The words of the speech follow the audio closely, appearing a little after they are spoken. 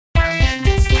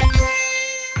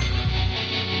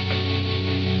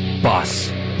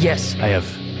Boss. Yes. I have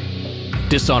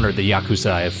dishonored the Yakuza.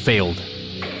 I have failed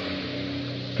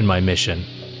in my mission.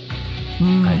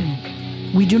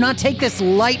 We do not take this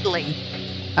lightly.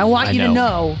 I want you to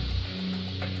know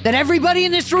that everybody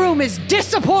in this room is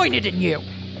disappointed in you.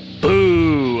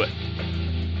 Boo!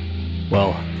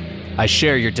 Well, I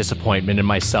share your disappointment in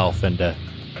myself and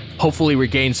hopefully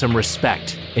regain some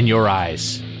respect in your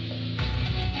eyes.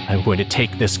 I'm going to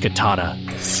take this katana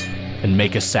and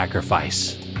make a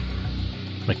sacrifice.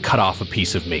 I'm going to cut off a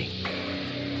piece of me.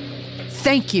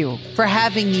 Thank you for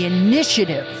having the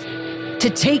initiative to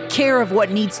take care of what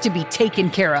needs to be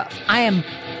taken care of. I am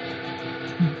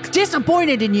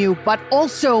disappointed in you, but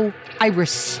also I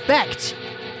respect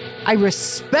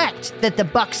that the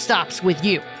buck stops with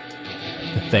you.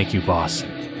 Thank you, boss.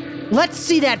 Let's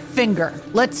see that finger.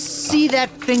 Let's see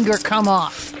that finger come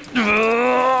off. Whoa,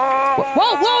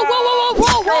 whoa, whoa, whoa,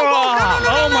 whoa, whoa, whoa, no,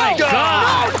 Oh my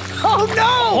God! Oh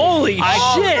no! Holy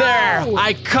shit! There!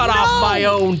 I cut off my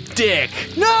own dick!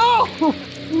 No!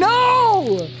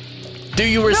 No! Do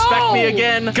you respect me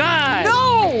again? God!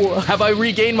 No! Have I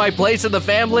regained my place in the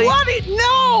family?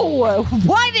 No!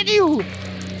 Why did you?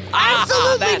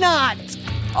 Absolutely not!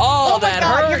 Oh, my that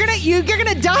God! hurts! You're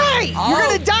gonna die! You're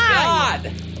gonna die!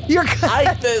 God! You're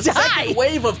gonna The die! second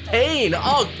wave of pain!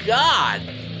 Oh, God!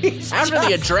 After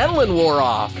the adrenaline wore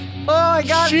off. Oh my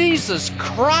God! Jesus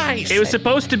Christ! It was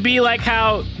supposed to be like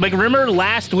how, remember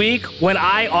last week when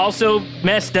I also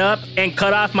messed up and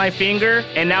cut off my finger,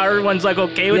 and now everyone's like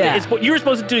okay with it? You were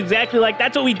supposed to do exactly like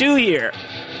that's what we do here.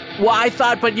 Well, I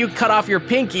thought, but you cut off your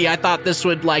pinky. I thought this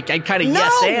would, I'd kind of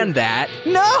yes and that.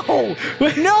 No!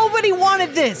 Nobody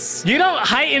wanted this! You don't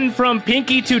heighten from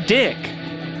pinky to dick.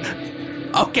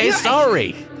 Okay,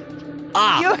 sorry.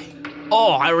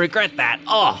 Oh, I regret that.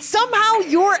 Oh. Somehow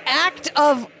your act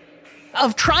of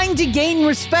trying to gain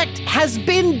respect has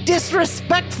been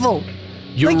disrespectful.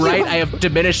 You're right. I have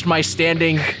diminished my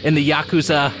standing in the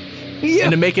Yakuza,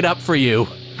 and to make it up for you.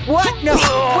 What? No.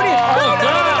 What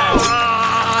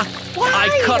Why?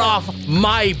 I cut off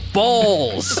my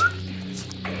balls.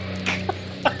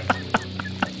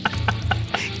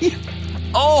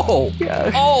 Oh,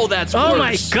 that's worse. Oh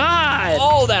my God.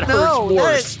 Oh, that hurts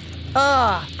worse.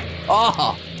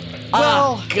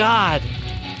 Well, God.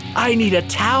 I need a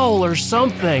towel or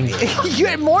something. You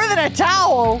had more than a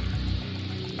towel.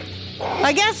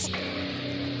 I guess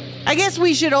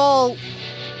we should all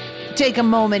take a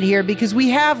moment here because we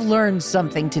have learned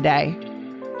something today.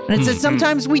 And it's that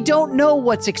sometimes we don't know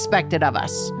what's expected of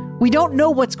us. We don't know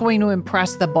what's going to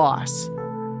impress the boss.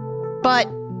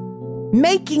 But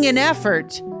making an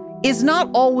effort is not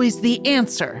always the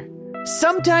answer.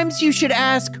 Sometimes you should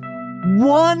ask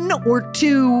one or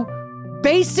two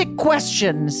basic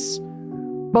questions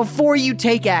before you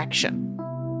take action.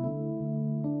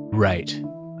 Right.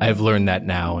 I've learned that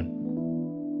now. And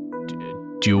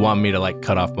do you want me to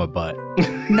cut off my butt?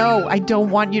 No, I don't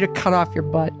want you to cut off your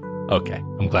butt. Okay,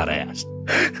 I'm glad I asked.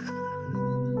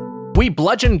 We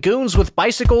bludgeon goons with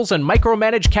bicycles and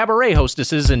micromanage cabaret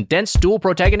hostesses in dense dual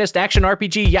protagonist action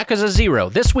RPG Yakuza 0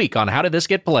 this week on How Did This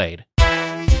Get Played?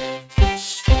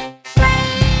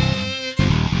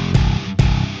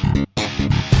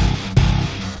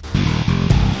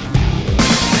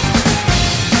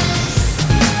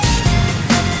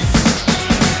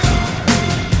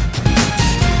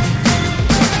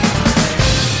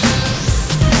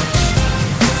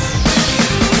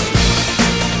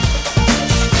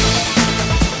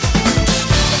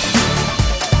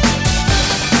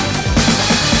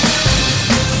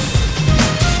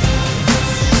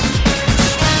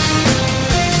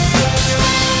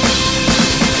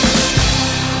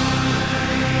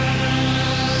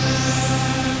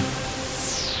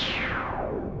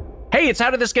 Hey, it's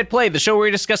How Did This Get Played, the show where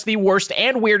we discuss the worst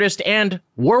and weirdest and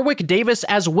Warwick Davis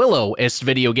as Willow-est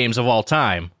video games of all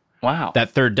time. Wow. That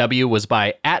third W was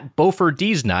by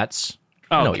 @BoferDsNuts.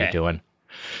 I know what you're doing.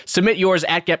 Submit yours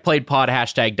at GetPlayedPod,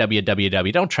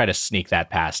 #WWW. Don't try to sneak that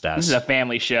past us. This is a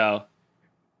family show.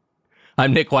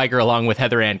 I'm Nick Weiger along with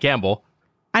Heather Ann Campbell.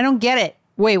 I don't get it.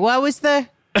 Wait, what was the...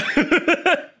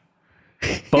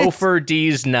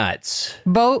 BoferDsNuts.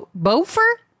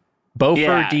 Bofer?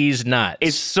 BoferDsNuts.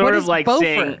 It's sort of like Bofer?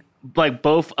 saying,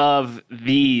 both of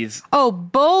these. Oh,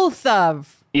 both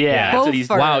of. Yeah. Bofer. So these,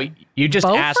 Wow, you just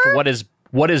Bofer? asked what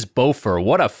is Bofer?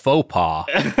 What a faux pas.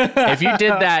 If you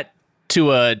did that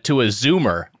to a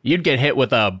Zoomer, you'd get hit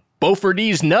with a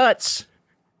BoferDsNuts.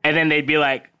 and then they'd be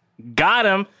like, got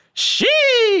him.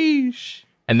 Sheesh.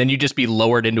 And then you'd just be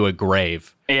lowered into a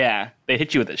grave. Yeah. They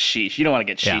hit you with a sheesh. You don't want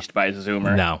to get sheeshed by a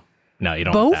Zoomer. No, you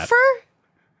don't want that. Bofer?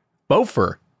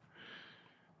 Bofer.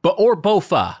 Or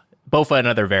Bofa. Bofa,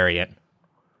 another variant.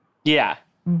 Yeah.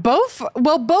 Bofa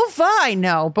I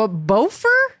know, but Bofer?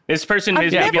 This person I've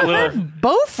is maybe a never little... heard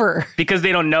Bofer. Because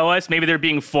they don't know us, maybe they're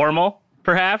being formal,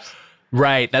 perhaps?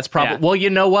 Right, that's probably... Yeah. Well, you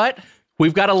know what?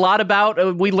 We've got a lot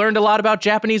about... we learned a lot about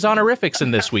Japanese honorifics in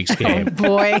this week's game. Oh,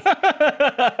 boy.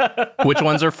 Which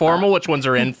ones are formal, which ones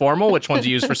are informal, which ones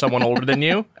you use for someone older than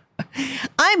you.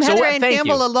 I'm Heather Ann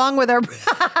Campbell along with our...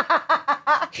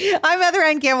 I'm Heather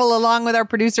Ann Campbell along with our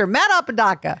producer, Matt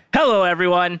Apodaca. Hello,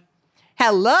 everyone.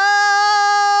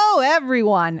 Hello,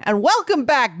 everyone, and welcome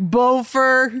back,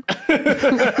 Bofer.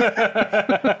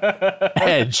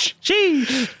 Edge.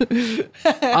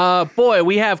 Jeez. Boy,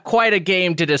 we have quite a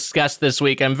game to discuss this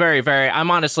week. I've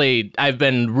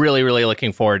been really, really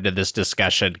looking forward to this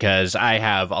discussion because I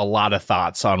have a lot of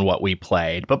thoughts on what we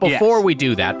played. But before we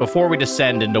do that, before we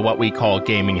descend into what we call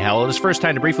gaming hell, it is first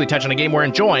time to briefly touch on a game we're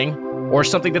enjoying or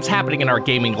something that's happening in our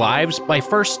gaming lives by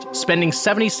first spending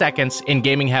 70 seconds in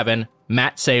gaming heaven.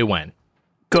 Matt, say when.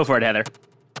 Go for it, Heather.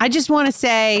 I just want to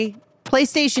say,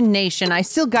 PlayStation Nation, I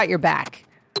still got your back.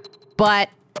 But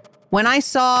when I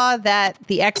saw that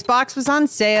the Xbox was on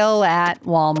sale at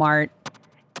Walmart,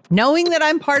 knowing that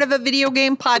I'm part of a video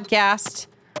game podcast,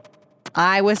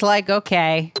 I was like,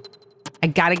 okay, I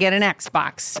got to get an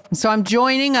Xbox. So I'm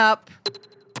joining up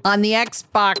on the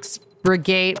Xbox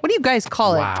brigade. What do you guys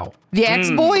call it? Wow. The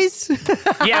X-Boys?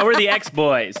 Yeah, we're the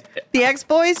X-Boys. The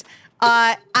X-Boys?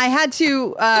 I had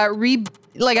to I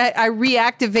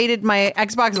reactivated my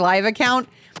Xbox Live account,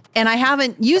 and I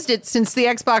haven't used it since the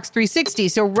Xbox 360.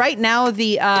 So right now,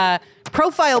 the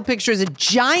profile picture is a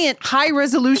giant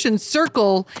high-resolution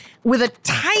circle with a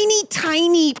tiny,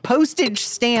 tiny postage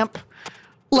stamp,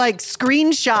 like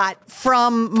screenshot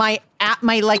from my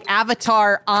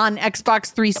avatar on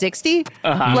Xbox 360.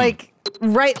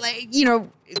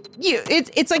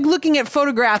 It's like looking at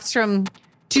photographs from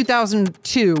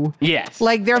 2002. Yes.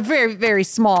 Like, they're very, very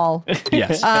small.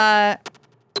 Yes.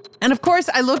 And of course,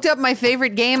 I looked up my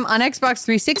favorite game on Xbox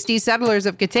 360, Settlers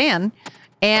of Catan.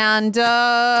 And boy,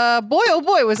 oh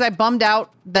boy, was I bummed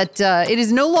out that it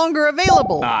is no longer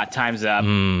available. Time's up.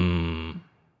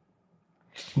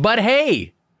 But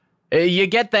hey, you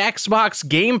get the Xbox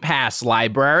Game Pass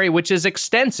library, which is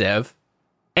extensive,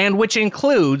 and which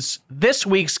includes this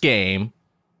week's game,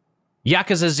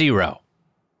 Yakuza 0.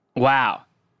 Wow.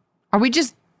 Are we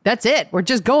just... That's it. We're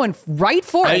just going right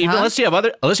for it, huh? Unless you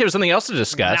have something else to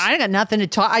discuss. I got nothing to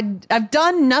talk. I've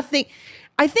done nothing.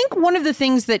 I think one of the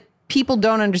things that people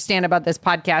don't understand about this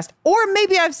podcast, or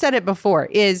maybe I've said it before,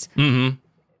 is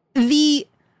the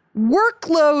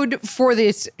workload for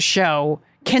this show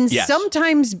can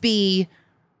sometimes be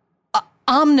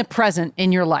omnipresent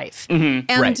in your life.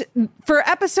 And for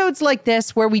episodes like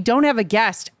this where we don't have a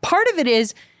guest, part of it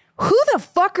is, who the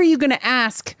fuck are you going to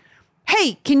ask?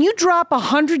 Hey, can you drop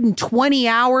 120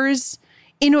 hours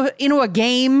into a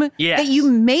game that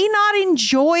you may not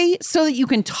enjoy so that you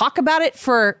can talk about it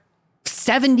for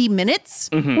 70 minutes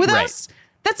with us?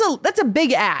 That's a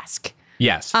big ask.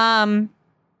 Yes. And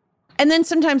then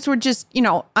sometimes we're just,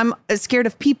 I'm scared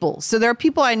of people. So there are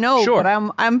people I know, but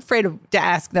I'm afraid to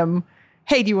ask them,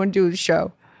 hey, do you want to do the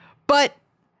show? But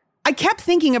I kept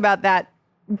thinking about that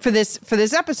for this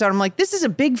episode. I'm like, this is a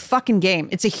big fucking game.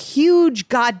 It's a huge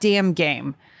goddamn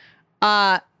game.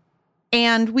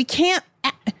 And we can't,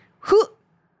 it's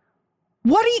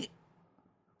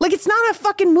not a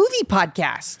fucking movie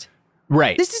podcast.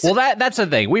 Right. That's the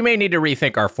thing. We may need to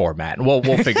rethink our format, and we'll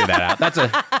figure that out. That's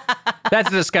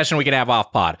a discussion we can have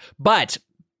off pod. But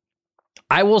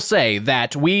I will say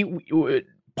that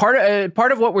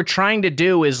part of what we're trying to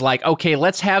do is like, okay,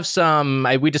 let's have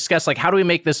we discussed like, how do we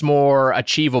make this more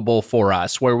achievable for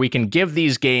us, where we can give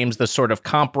these games the sort of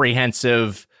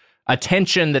comprehensive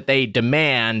attention that they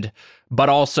demand, but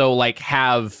also like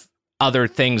have other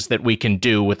things that we can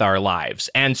do with our lives.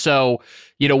 And so,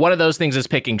 one of those things is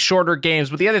picking shorter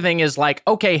games, but the other thing is like,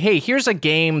 okay, hey, here's a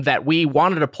game that we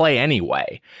wanted to play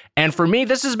anyway. And for me,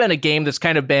 this has been a game that's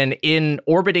kind of been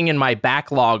orbiting in my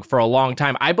backlog for a long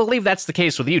time. I believe that's the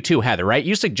case with you too, Heather, right?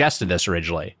 You suggested this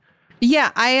originally.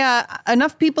 Yeah,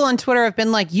 enough people on Twitter have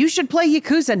been like, you should play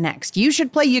Yakuza next. You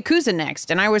should play Yakuza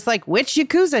next. And I was like, which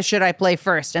Yakuza should I play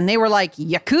first? And they were like,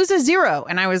 Yakuza 0.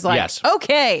 And I was like, yes.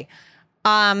 Okay.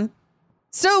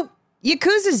 So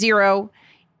Yakuza 0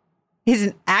 is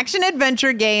an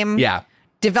action-adventure game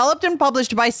developed and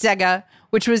published by Sega,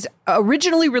 which was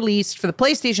originally released for the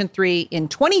PlayStation 3 in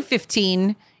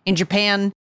 2015 in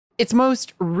Japan. Its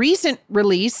most recent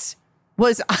release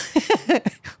was on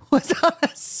a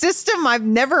system I've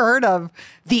never heard of,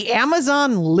 the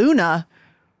Amazon Luna.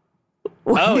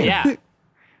 Oh, yeah.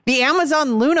 The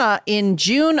Amazon Luna in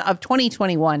June of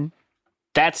 2021.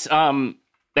 That's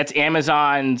That's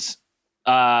Amazon's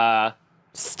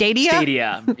Stadia?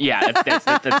 Stadia. Yeah,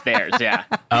 that's theirs, yeah.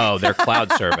 Oh, their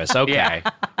cloud service. Okay. Yeah.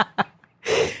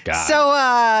 God.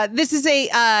 So this is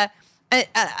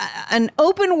an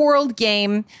open world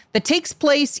game that takes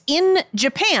place in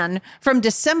Japan from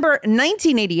December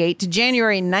 1988 to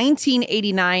January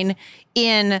 1989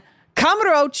 in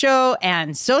Kamurocho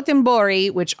and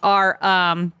Sotenbori, which are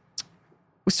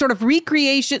sort of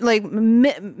recreation, like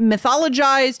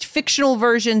mythologized fictional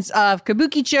versions of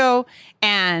Kabukicho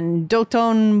and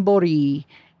Dotonbori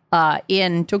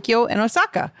in Tokyo and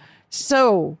Osaka.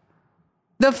 So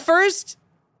the first,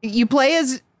 you play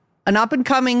as an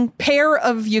up-and-coming pair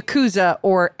of Yakuza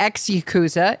or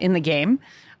ex-Yakuza in the game.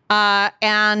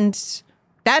 And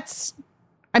that's,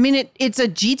 I mean, it's a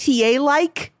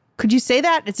GTA-like. Could you say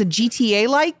that? It's a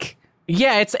GTA-like?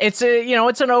 Yeah, it's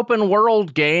an open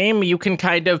world game. You can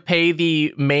kind of pay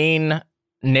the main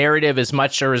narrative as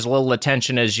much or as little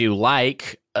attention as you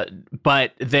like,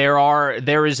 but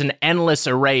there is an endless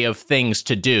array of things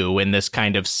to do in this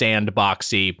kind of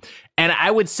sandboxy. And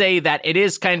I would say that it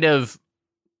is kind of,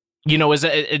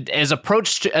 as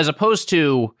opposed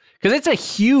to, because it's a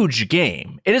huge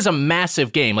game. It is a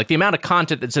massive game. Like the amount of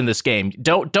content that's in this game.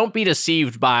 Don't be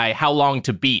deceived by how long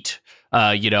to beat.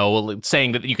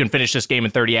 Saying that you can finish this game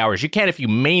in 30 hours. You can if you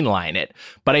mainline it.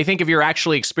 But I think if you're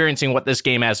actually experiencing what this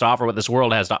game has to offer, what this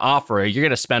world has to offer, you're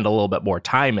going to spend a little bit more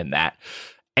time in that.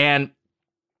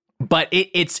 But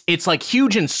it's like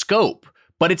huge in scope,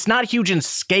 but it's not huge in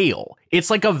scale. It's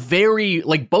like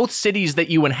both cities that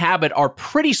you inhabit are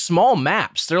pretty small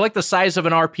maps. They're like the size of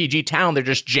an RPG town. They're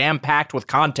just jam-packed with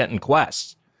content and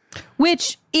quests.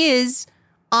 Which is,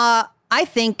 I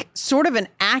think, sort of an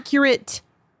accurate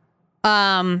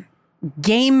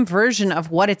game version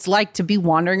of what it's like to be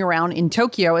wandering around in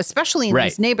Tokyo, especially in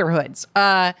these neighborhoods.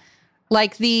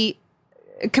 Like the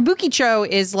Kabukicho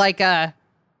is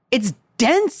it's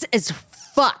dense as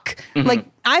fuck. Mm-hmm. Like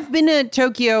I've been to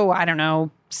Tokyo, I don't know,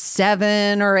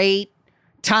 7 or 8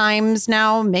 times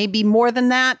now, maybe more than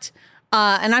that.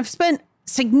 And I've spent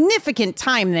significant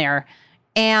time there.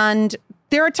 And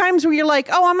there are times where you're like,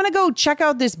 oh, I'm going to go check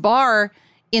out this bar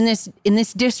in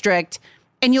this district.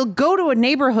 And you'll go to a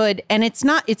neighborhood and it's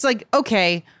like,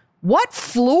 okay, what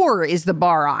floor is the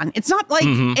bar on? It's not like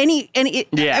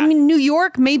I mean, New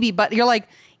York maybe, but you're like,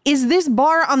 is this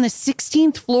bar on the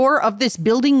 16th floor of this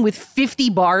building with 50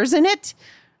 bars in it?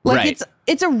 Like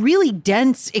it's a really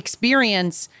dense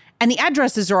experience and the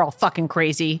addresses are all fucking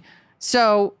crazy.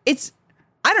 So it's,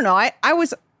 I don't know. I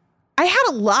had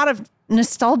a lot of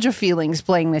nostalgia feelings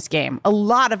playing this game. A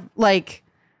lot of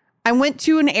I went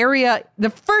to an area,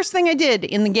 the first thing I did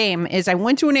in the game is I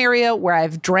went to an area where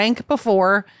I've drank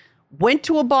before, went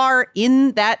to a bar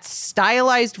in that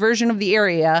stylized version of the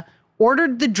area,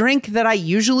 ordered the drink that I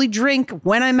usually drink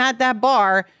when I'm at that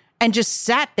bar, and just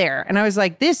sat there. And I was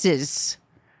like, this is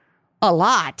a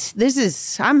lot.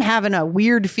 I'm having a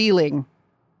weird feeling.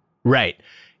 Right.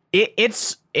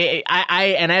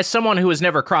 And as someone who has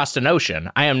never crossed an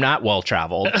ocean, I am not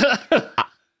well-traveled.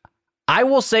 I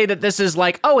will say that this is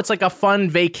it's like a fun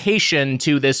vacation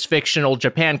to this fictional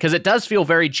Japan, because it does feel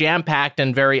very jam-packed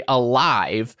and very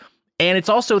alive. And it's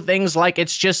also things like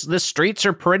it's just the streets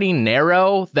are pretty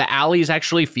narrow. The alleys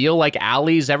actually feel like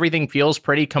alleys. Everything feels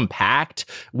pretty compact.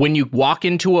 When you walk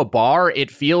into a bar,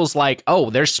 it feels like,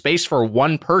 oh, there's space for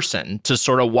one person to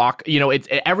sort of walk.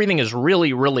 Everything is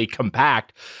really, really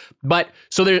compact. But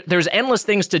so there's endless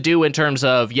things to do in terms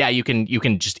of, you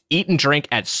can just eat and drink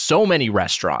at so many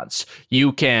restaurants.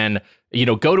 You can,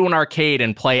 go to an arcade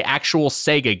and play actual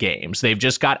Sega games. They've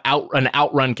just got an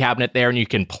Outrun cabinet there, and you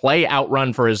can play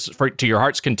Outrun to your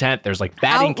heart's content. There's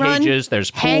batting cages. There's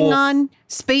pool. Hang On,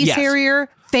 Space Harrier,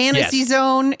 Fantasy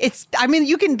Zone.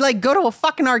 You can go to a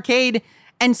fucking arcade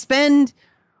and spend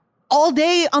all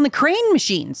day on the crane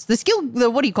machines.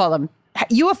 What do you call them?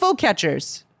 UFO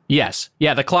catchers. Yes.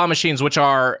 Yeah, the claw machines, which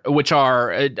are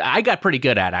I got pretty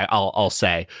good at, I'll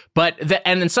say. But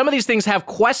and then some of these things have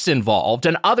quests involved,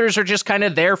 and others are just kind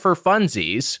of there for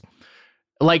funsies.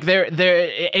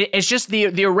 It's just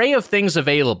the array of things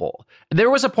available. There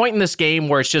was a point in this game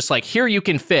where it's just here you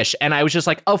can fish, and I was just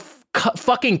like, oh,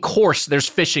 fucking course, there's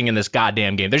fishing in this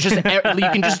goddamn game. There's just you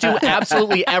can just do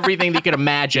absolutely everything that you could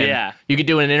imagine. Yeah. You could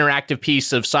do an interactive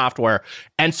piece of software,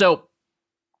 and so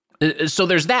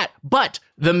there's that. But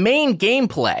the main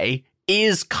gameplay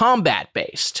is combat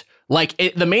based.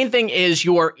 The main thing is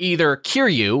you're either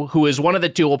Kiryu, who is one of the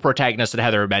dual protagonists that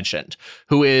Heather mentioned,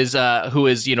 who is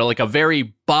like a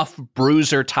very buff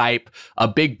bruiser type, a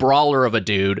big brawler of a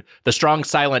dude, the strong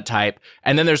silent type,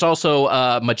 and then there's also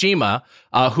Majima,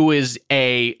 who is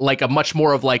a much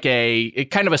more of a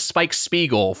kind of a Spike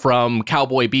Spiegel from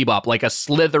Cowboy Bebop, like a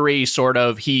slithery sort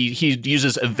of. He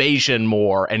uses evasion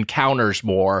more and counters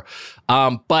more,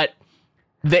 but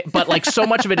so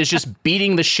much of it is just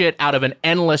beating the shit out of an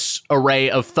endless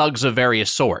array of thugs of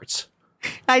various sorts.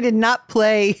 I did not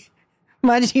play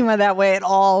Majima that way at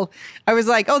all. I was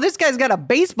like, oh, this guy's got a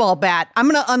baseball bat. I'm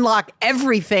going to unlock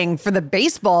everything for the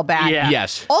baseball bat. Yeah.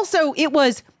 Yes. Also, it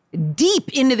was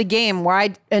deep into the game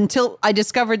until I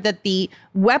discovered that the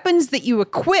weapons that you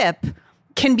equip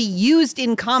can be used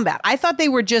in combat. I thought they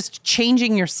were just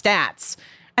changing your stats.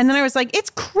 And then I was like, it's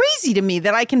crazy to me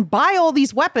that I can buy all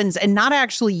these weapons and not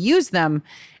actually use them.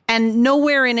 And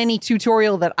nowhere in any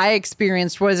tutorial that I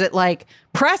experienced was it like,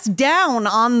 press down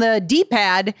on the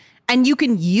D-pad and you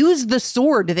can use the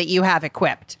sword that you have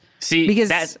equipped. See, because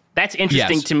that's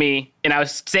interesting to me. And I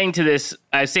was saying this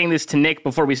to Nick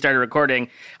before we started recording.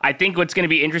 I think what's going to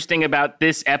be interesting about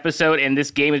this episode and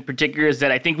this game in particular is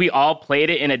that I think we all played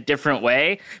it in a different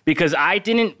way, because I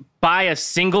didn't buy a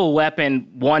single weapon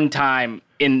one time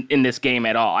in this game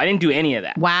at all. I didn't do any of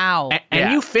that. Wow.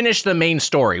 And you finished the main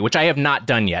story, which I have not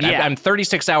done yet. Yeah. I'm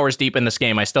 36 hours deep in this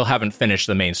game. I still haven't finished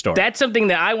the main story. That's something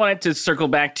that I wanted to circle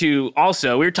back to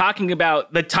also. We were talking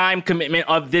about the time commitment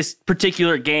of this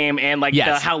particular game and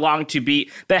the how long to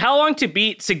beat. The how long to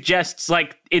beat suggests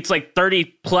it's 30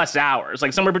 plus hours,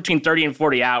 somewhere between 30 and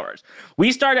 40 hours.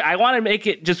 I want to make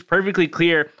it just perfectly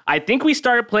clear. I think we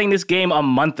started playing this game a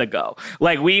month ago.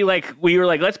 We were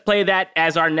like, let's play that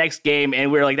as our next game.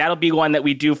 And we were like, that'll be one that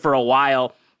we do for a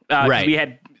while. Right. We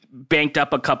had banked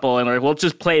up a couple and we're like, we'll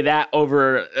just play that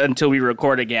over until we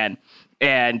record again.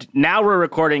 And now we're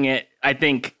recording it, I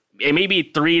think,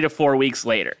 maybe 3 to 4 weeks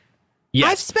later.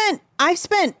 Yes. I've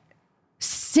spent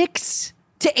 6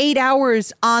 to 8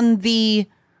 hours on the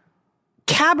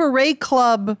Cabaret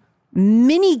Club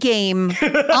mini game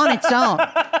on its own.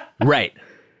 Right.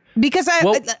 Because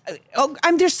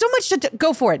there's so much to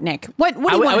go for it, Nick. What do you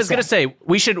want to say? I was going to say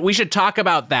we should talk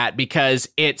about that, because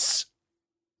it's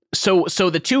so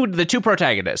the two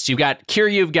protagonists. You've got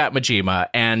Kiryu, you've got Majima,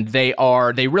 and they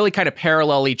really kind of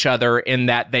parallel each other in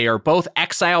that they are both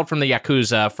exiled from the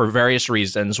Yakuza for various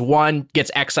reasons. One gets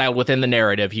exiled within the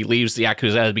narrative. He leaves the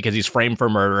Yakuza because he's framed for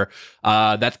murder.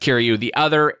 That's Kiryu. The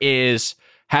other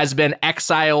has been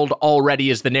exiled already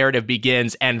as the narrative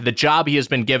begins, and the job he has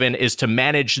been given is to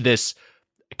manage this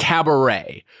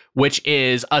cabaret, which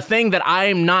is a thing that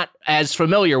I'm not as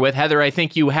familiar with. Heather, I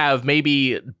think you have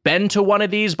maybe been to one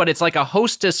of these, but it's like a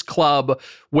hostess club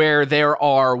where there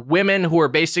are women who are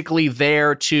basically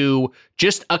there to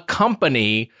just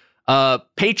accompany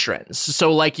patrons.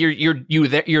 So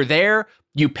you're there,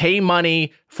 you pay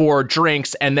money for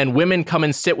drinks, and then women come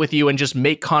and sit with you and just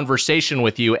make conversation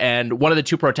with you. And one of the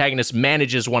two protagonists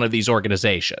manages one of these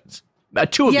organizations.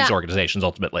 Two of these organizations,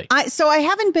 ultimately. So I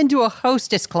haven't been to a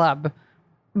hostess club,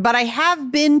 but I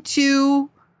have been to,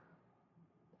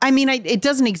 it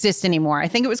doesn't exist anymore. I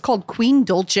think it was called Queen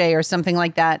Dolce or something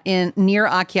like that near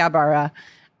Akihabara.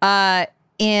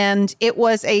 And it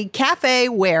was a cafe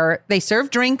where they serve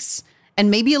drinks and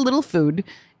maybe a little food.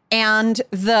 And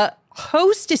the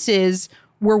hostesses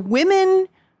were women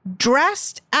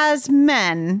dressed as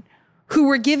men who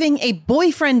were giving a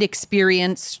boyfriend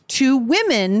experience to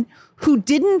women who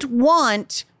didn't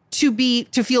want to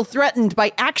feel threatened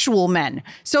by actual men.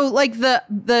 So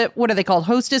the what are they called?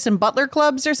 Hostess and butler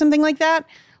clubs or something like that.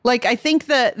 I think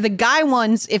the guy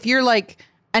ones, if you're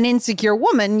an insecure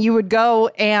woman, you would go,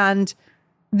 and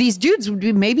these dudes would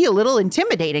be maybe a little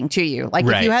intimidating to you. Right.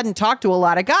 If you hadn't talked to a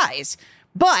lot of guys.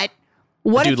 But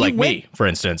what a dude if you like me, for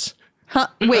instance? Huh?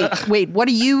 Wait, what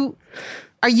are you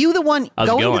the one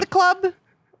going to the club?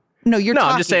 No, you're talking.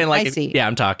 I'm just saying, I see. Yeah,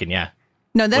 I'm talking, yeah.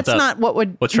 No, that's not what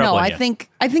would. What's troubling you?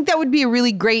 I think that would be a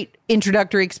really great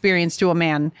introductory experience to a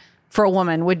man. For a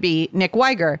woman would be Nick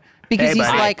Weiger, because he's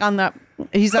like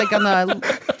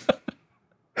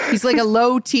a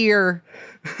low tier.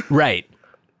 Right.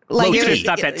 You should have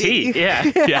stopped at T. Yeah.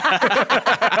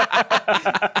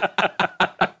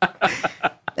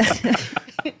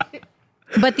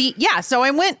 But so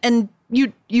I went, and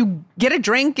you get a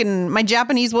drink, and my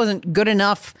Japanese wasn't good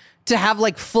enough to have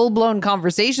full-blown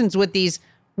conversations with these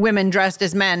women dressed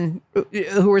as men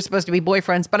who were supposed to be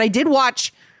boyfriends. But I did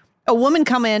watch a woman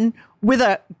come in with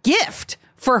a gift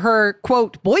for her,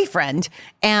 quote, boyfriend,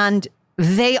 and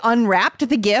they unwrapped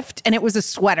the gift, and it was a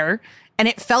sweater, and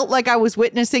it felt like I was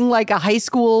witnessing a high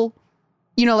school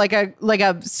like a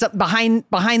behind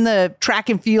the track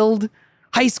and field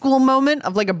high school moment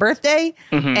of like a birthday.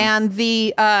 Mm-hmm. And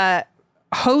the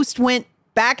host went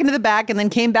back into the back and then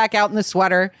came back out in the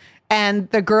sweater. And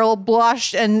the girl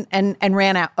blushed and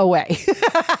ran away.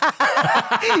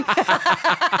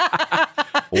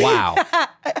 Wow.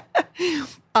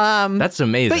 That's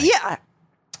amazing. But yeah.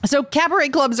 So cabaret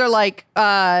clubs are like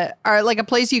a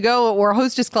place you go, or a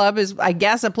hostess club is, I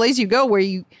guess, a place you go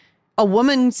where a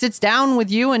woman sits down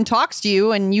with you and talks to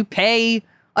you and you pay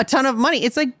a ton of money.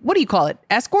 It's like, what do you call it?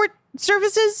 Escort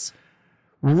services?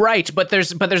 Right, but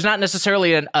there's not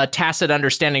necessarily a tacit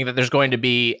understanding that there's going to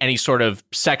be any sort of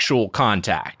sexual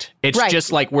contact. It's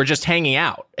just like we're just hanging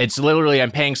out. It's literally I'm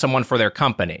paying someone for their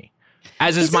company,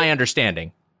 as is my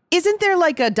understanding. Isn't there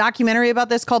like a documentary about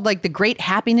this called like The Great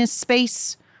Happiness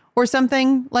Space or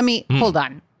something? Hold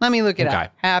on. Let me look it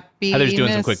up. Happiness Heather's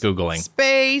doing some quick Googling.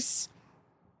 Space.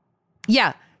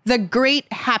 Yeah, The Great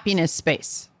Happiness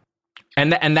Space.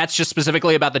 And that's just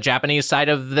specifically about the Japanese side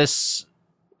of this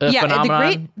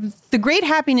phenomenon? The Great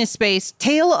Happiness Space,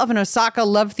 Tale of an Osaka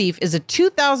Love Thief is a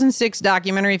 2006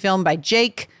 documentary film by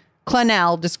Jake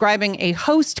Clennell describing a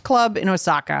host club in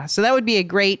Osaka. So that would be a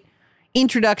great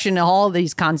introduction to all of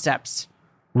these concepts.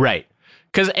 Right.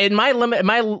 Because in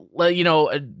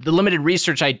the limited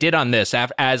research I did on this,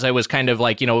 as I was kind of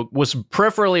like, was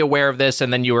peripherally aware of this,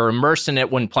 and then you were immersed in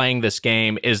it when playing this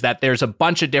game, is that there's a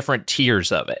bunch of different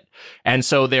tiers of it. And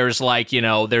so there's like,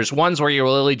 there's ones where you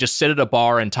literally just sit at a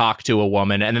bar and talk to a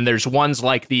woman. And then there's ones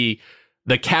like the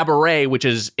cabaret, which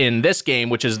is in this game,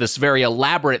 which is this very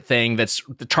elaborate thing that's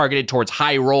targeted towards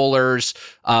high rollers,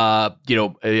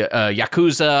 Yakuza,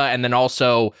 and then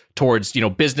also towards,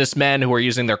 businessmen who are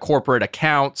using their corporate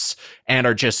accounts and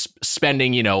are just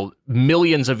spending,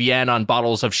 millions of yen on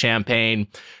bottles of champagne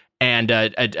and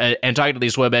talking to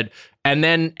these women.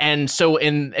 And so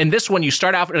in this one, you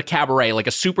start out at a cabaret, like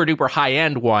a super duper high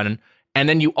end one. And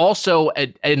then you also,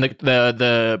 in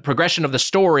the progression of the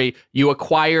story, you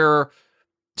acquire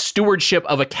stewardship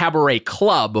of a cabaret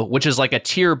club, which is like a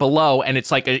tier below, and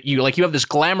it's like you have this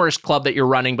glamorous club that you're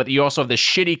running, but you also have this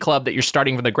shitty club that you're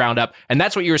starting from the ground up. And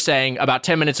that's what you were saying about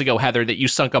 10 minutes ago, Heather, that you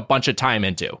sunk a bunch of time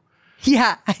into.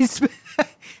 Yeah.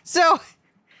 So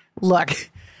look,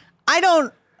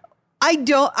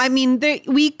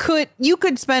 you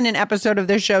could spend an episode of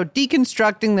this show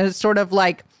deconstructing the sort of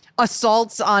like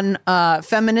assaults on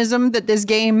feminism that this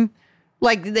game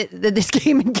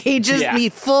engages, the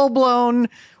full-blown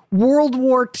World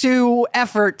War II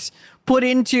effort put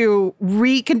into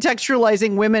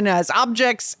recontextualizing women as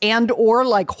objects and or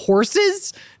like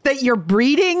horses that you're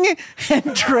breeding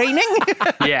and training.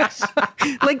 Yes.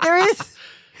 Like there is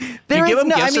you give them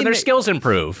gifts and their skills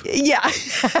improve. Yeah.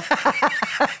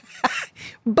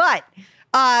 But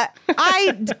I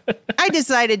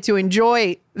decided to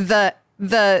enjoy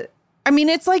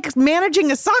it's like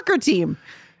managing a soccer team.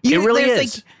 It really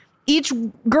is. Like, each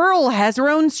girl has her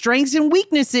own strengths and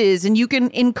weaknesses, and you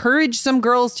can encourage some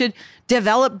girls to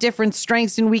develop different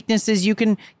strengths and weaknesses. You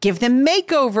can give them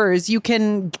makeovers. You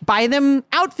can buy them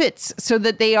outfits so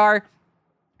that they are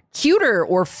cuter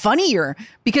or funnier,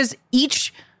 because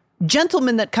each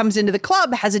gentleman that comes into the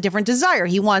club has a different desire.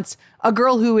 He wants a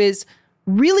girl who is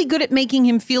really good at making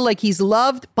him feel like he's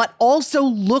loved, but also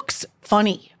looks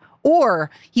funny. Or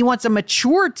he wants a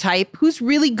mature type who's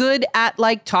really good at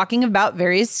like talking about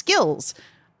various skills.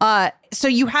 So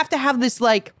you have to have this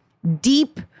like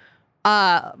deep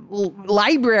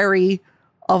library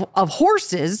of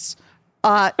horses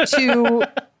to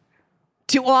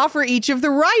offer each of the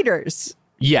riders.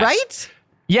 Yes. Right?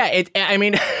 Yeah, it's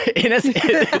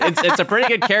a pretty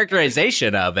good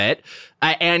characterization of it.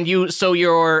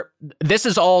 This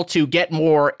is all to get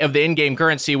more of the in-game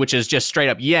currency, which is just straight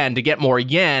up yen, to get more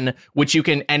yen, which you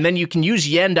can, and then you can use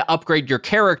yen to upgrade your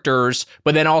characters,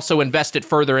 but then also invest it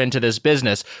further into this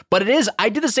business. But I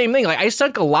did the same thing. Like I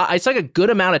sunk a good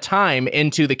amount of time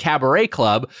into the cabaret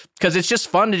club because it's just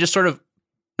fun to just sort of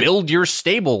build your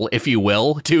stable, if you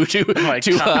will, to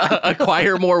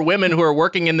acquire more women who are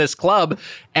working in this club,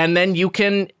 and then you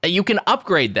can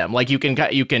upgrade them. Like you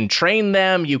can train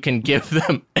them, you can give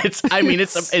them. It's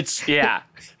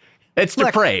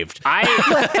depraved.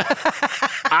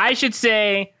 I should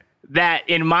say that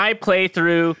in my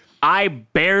playthrough, I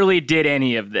barely did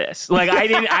any of this. Like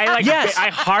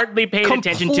I hardly paid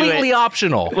attention to it. Completely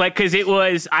optional. Like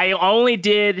because I only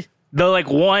did the like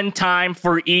one time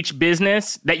for each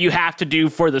business that you have to do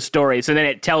for the story. So then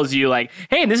it tells you like,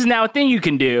 hey, this is now a thing you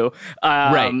can do.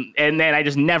 Right. And then I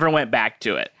just never went back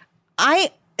to it.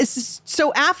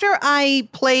 So after I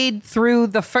played through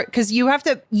because you have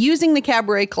to, using the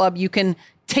cabaret club, you can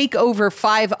take over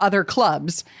 5 other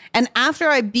clubs. And after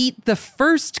I beat the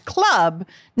first club,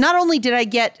 not only did I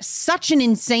get such an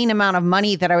insane amount of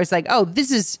money that I was like, oh,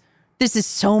 this is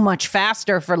so much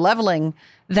faster for leveling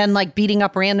than like beating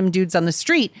up random dudes on the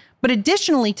street. But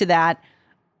additionally to that,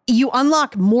 you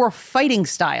unlock more fighting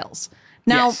styles.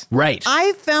 Now, yes, right.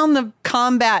 I found the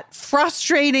combat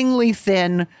frustratingly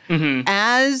thin,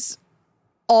 as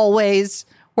always,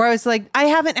 where I was like, I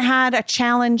haven't had a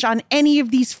challenge on any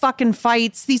of these fucking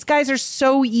fights. These guys are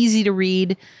so easy to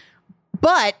read.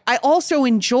 But I also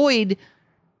enjoyed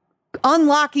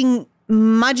unlocking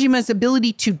Majima's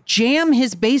ability to jam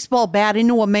his baseball bat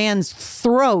into a man's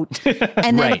throat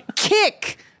and then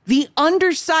kick the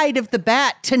underside of the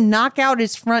bat to knock out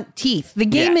his front teeth. The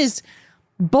game is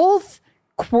both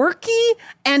quirky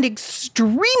and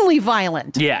extremely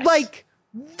violent. Yes. Like,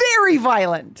 very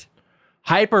violent.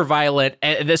 Hyper violent.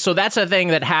 So that's a thing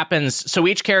that happens. So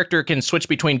each character can switch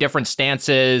between different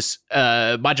stances.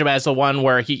 Majima has the one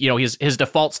where his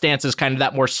default stance is kind of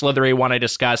that more slithery one I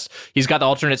discussed. He's got the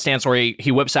alternate stance where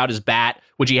he whips out his bat,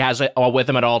 which he has with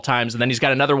him at all times. And then he's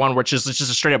got another one which is just a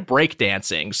straight up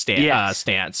breakdancing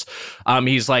stance.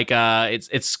 He's like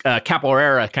it's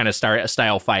capoeira kind of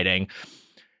style fighting.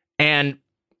 And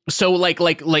so like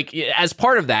as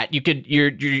part of that,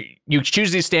 you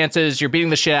choose these stances, you're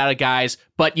beating the shit out of guys,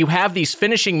 but you have these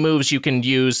finishing moves you can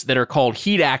use that are called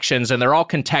heat actions, and they're all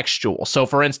contextual. So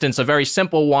for instance, a very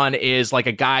simple one is like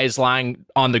a guy's lying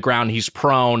on the ground, he's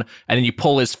prone, and then you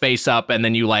pull his face up and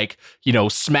then you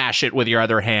smash it with your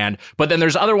other hand. But then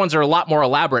there's other ones that are a lot more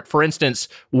elaborate. For instance,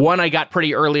 one I got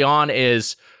pretty early on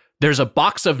is there's a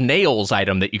box of nails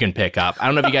item that you can pick up. I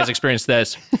don't know if you guys experienced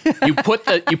this. You put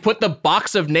the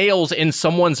box of nails in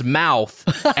someone's mouth,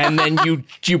 and then you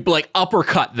like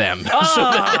uppercut them.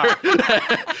 So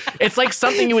it's like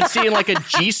something you would see in like a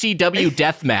GCW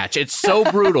death match. It's so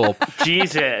brutal.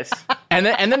 Jesus. And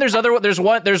then there's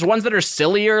ones that are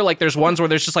sillier. Like there's ones where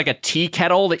there's just like a tea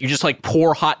kettle that you just like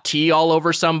pour hot tea all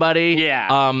over somebody.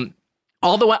 Yeah.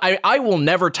 Although I will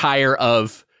never tire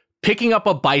of picking up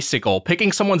a bicycle,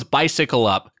 picking someone's bicycle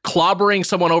up, clobbering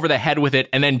someone over the head with it,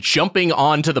 and then jumping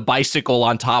onto the bicycle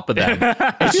on top of them.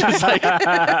 It's just like,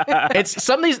 it's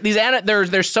some of these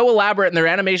they're so elaborate and they're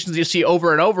animations you see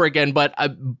over and over again, but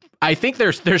I think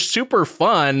they're super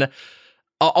fun.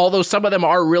 Although some of them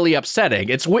are really upsetting.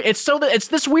 It's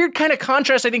this weird kind of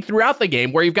contrast, I think, throughout the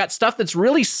game where you've got stuff that's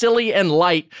really silly and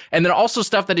light, and then also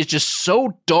stuff that is just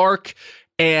so dark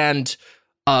and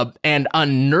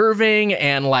unnerving,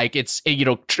 and like it's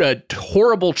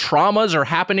horrible traumas are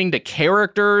happening to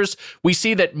characters. We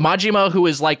see that Majima, who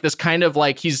is like this kind of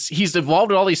like he's involved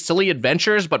in all these silly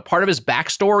adventures, but part of his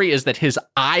backstory is that his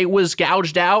eye was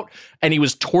gouged out and he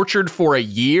was tortured for a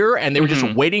year, and they were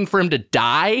just waiting for him to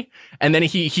die. And then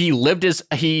he lived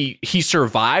he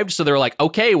survived. So they're like,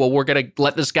 okay, well, we're gonna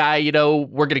let this guy,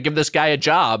 we're gonna give this guy a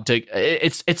job to.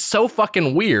 It's so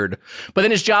fucking weird. But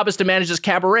then his job is to manage this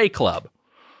cabaret club.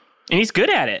 And he's good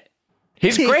at it.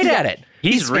 He's great at it.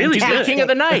 He's really good. He's the king of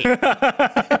the night.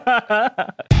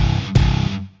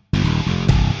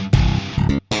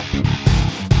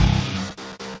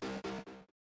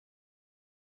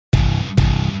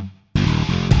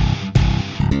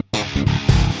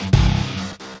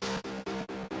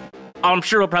 I'm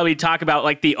sure we'll probably talk about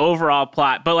like the overall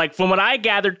plot, but like from what I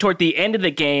gathered toward the end of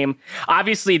the game,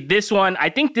 obviously I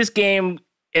think this game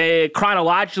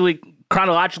chronologically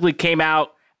came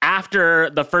out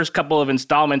after the first couple of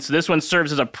installments. So this one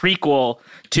serves as a prequel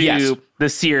to the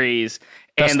series.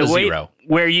 That's and the way zero.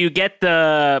 Where you get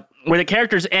where the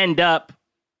characters end up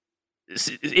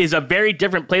is a very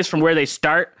different place from where they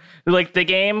start like the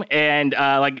game. And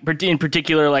like in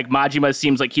particular, like Majima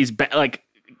seems like he's like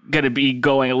going to be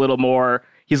going he's a little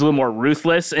more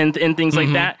ruthless and things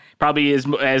like that. Probably as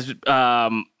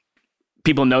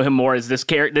people know him more as this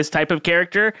type of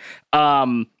character.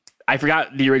 I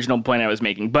forgot the original point I was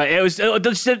making, but it was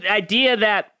just the idea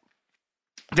that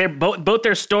they're both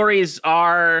their stories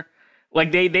are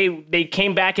like they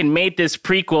came back and made this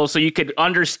prequel so you could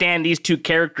understand these two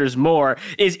characters more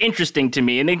is interesting to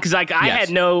me. And because like I had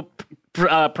no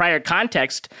prior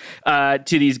context to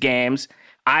these games,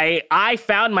 I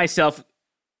found myself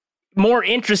more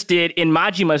interested in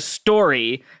Majima's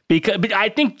story but I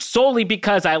think solely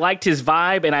because I liked his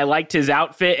vibe and I liked his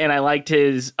outfit and I liked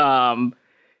his eye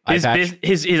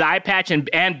patch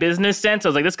and business sense. I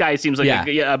was like, this guy seems like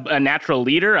a natural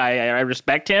leader. I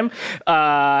respect him.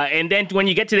 And then when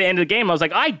you get to the end of the game, I was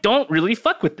like, I don't really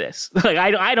fuck with this. Like,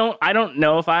 I don't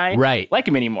know if I like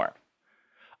him anymore.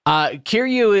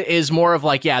 Kiryu is more of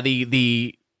like,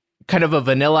 the kind of a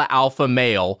vanilla alpha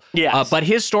male. Yeah. But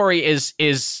his story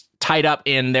is tied up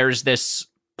in there's this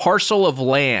parcel of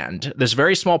land, this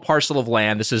very small parcel of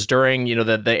land. This is during,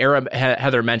 the era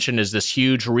Heather mentioned is this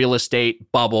huge real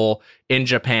estate bubble in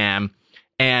Japan.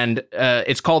 And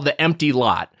it's called the empty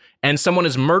lot. And someone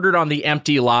is murdered on the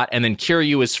empty lot, and then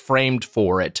Kiryu is framed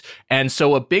for it. And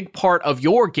so a big part of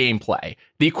your gameplay,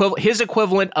 his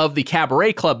equivalent of the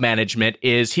Cabaret Club management,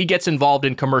 is he gets involved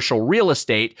in commercial real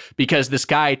estate because this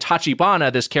guy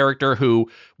Tachibana, this character who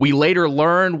we later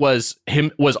learn was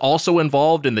also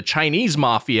involved in the Chinese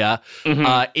mafia,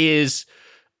 is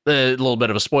a little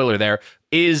bit of a spoiler there.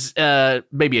 Is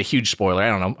maybe a huge spoiler. I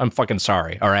don't know. I'm fucking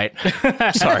sorry. All right.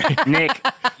 Sorry. Nick,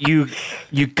 you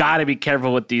gotta be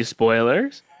careful with these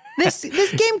spoilers. This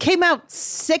game came out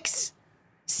six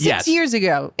years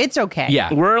ago. It's okay.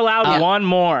 Yeah. We're allowed one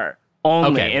more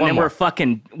only. Okay, and then more.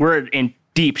 we're in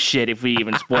deep shit if we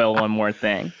even spoil one more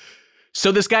thing.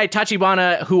 So this guy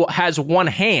Tachibana, who has one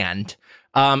hand,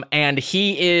 and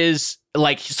he is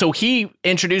he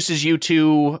introduces you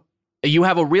to. You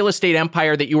have a real estate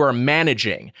empire that you are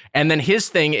managing. And then his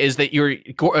thing is that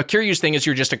Kiryu's thing is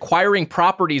you're just acquiring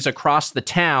properties across the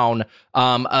town,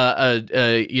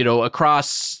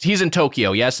 across, he's in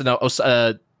Tokyo, yes? No,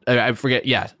 I forget,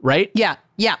 yeah, right? Yeah.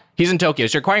 He's in Tokyo.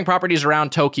 So you're acquiring properties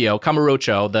around Tokyo,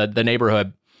 Kamurocho, the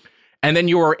neighborhood, and then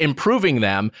you're improving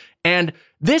them. And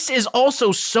this is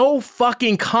also so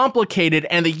fucking complicated,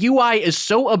 and the UI is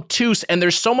so obtuse, and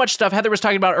there's so much stuff. Heather was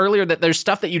talking about earlier that there's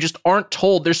stuff that you just aren't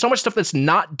told. There's so much stuff that's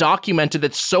not documented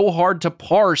that's so hard to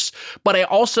parse, but I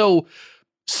also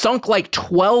sunk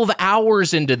 12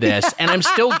 hours into this, and I'm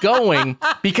still going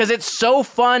because it's so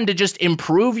fun to just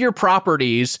improve your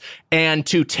properties and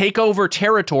to take over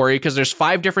territory, because there's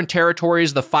 5 different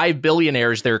territories, the 5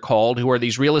 billionaires they're called, who are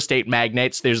these real estate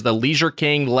magnates. There's the Leisure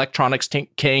King, the Electronics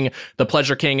King, the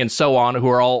Pleasure King, and so on, who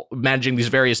are all managing these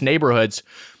various neighborhoods.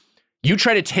 You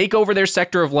try to take over their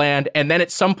sector of land, and then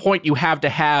at some point you have to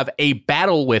have a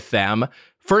battle with them.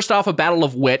 First off, a battle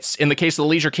of wits. In the case of the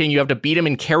Leisure King, you have to beat him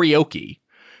in karaoke.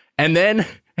 And then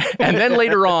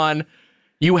later on,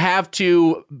 you have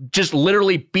to just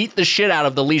literally beat the shit out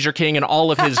of the Leisure King and all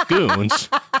of his goons.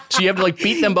 So you have to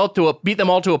beat them all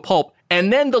to a pulp.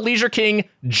 And then the Leisure King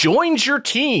joins your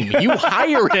team. You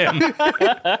hire him,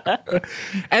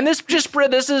 and this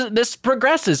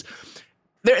progresses.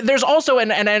 There's also,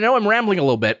 and I know I'm rambling a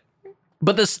little bit,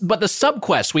 but the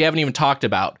subquests we haven't even talked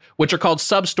about, which are called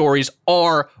sub-stories,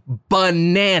 are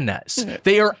bananas.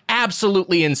 They are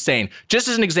absolutely insane. Just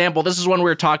as an example, this is one we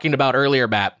were talking about earlier,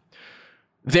 Matt.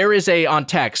 There is a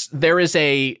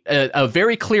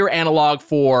very clear analog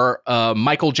for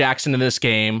Michael Jackson in this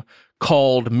game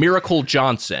called Miracle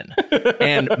Johnson.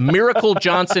 And Miracle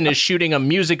Johnson is shooting a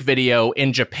music video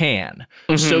in Japan.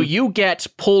 Mm-hmm. So you get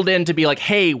pulled in to be like,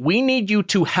 hey, we need you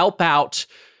to help out.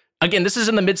 Again, this is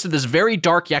in the midst of this very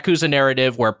dark Yakuza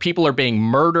narrative where people are being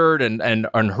murdered and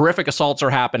horrific assaults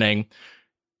are happening.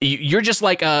 You're just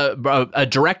like a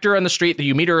director on the street that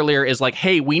you meet earlier is like,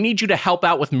 hey, we need you to help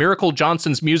out with Miracle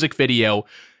Johnson's music video.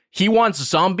 He wants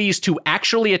zombies to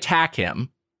actually attack him.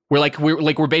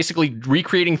 We're basically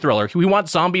recreating Thriller. We want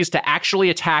zombies to actually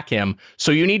attack him.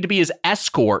 So you need to be his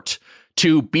escort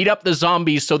to beat up the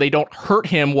zombies so they don't hurt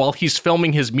him while he's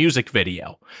filming his music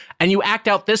video. And you act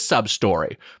out this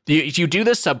sub-story. You do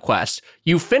this sub-quest,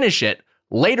 you finish it.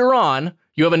 Later on,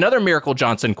 you have another Miracle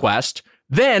Johnson quest.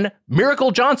 Then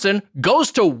Miracle Johnson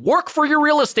goes to work for your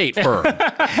real estate firm.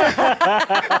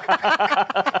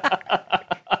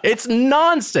 It's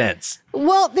nonsense.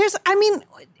 Well, you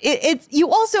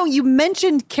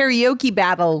mentioned karaoke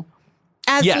battle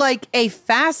as like a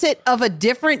facet of a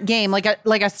different game, like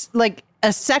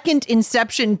a second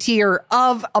Inception tier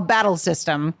of a battle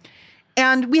system.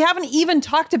 And we haven't even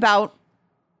talked about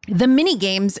the mini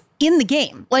games in the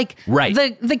game.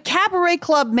 The Cabaret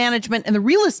Club management and the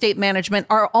real estate management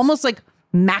are almost like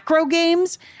macro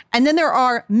games. And then there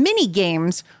are mini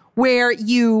games where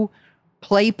you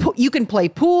can play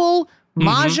pool,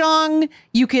 mahjong,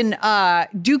 you can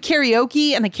do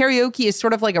karaoke, and the karaoke is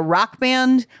sort of like a rock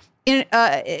band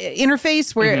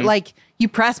interface where you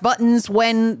press buttons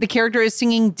when the character is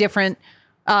singing different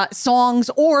songs,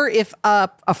 or if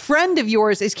a friend of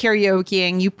yours is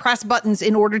karaokeing, you press buttons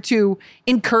in order to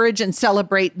encourage and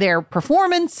celebrate their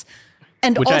performance.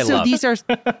 And which also these are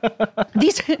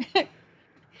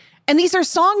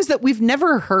songs that we've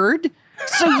never heard,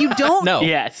 so you don't no.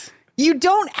 Yes. You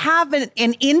don't have an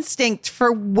instinct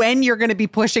for when you're going to be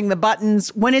pushing the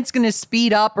buttons, when it's going to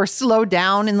speed up or slow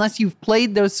down, unless you've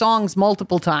played those songs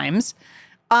multiple times.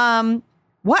 There's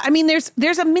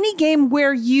a mini game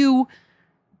where you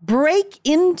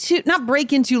not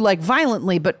break into like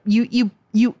violently, but you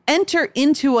enter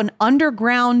into an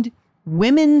underground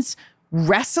women's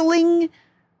wrestling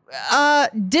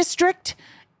district.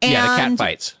 And the cat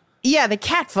fights. Yeah, the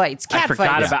cat fights. I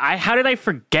forgot about. How did I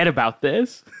forget about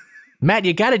this? Matt,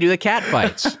 you got to do the cat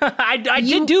fights. I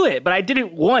did do it, but I did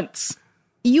it once.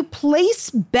 You place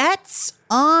bets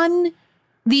on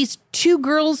these two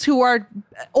girls who are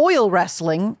oil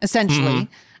wrestling, essentially,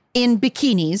 in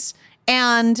bikinis,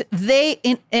 and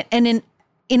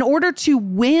in order to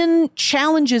win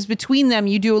challenges between them,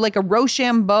 you do like a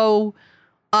Rochambeau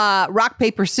rock,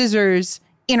 paper, scissors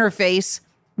interface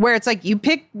where it's like you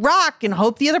pick rock and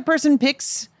hope the other person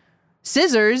picks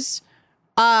scissors.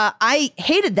 I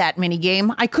hated that mini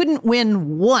game. I couldn't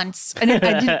win once. I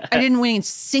didn't win a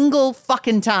single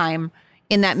fucking time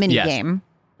in that mini game.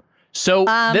 So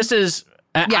this is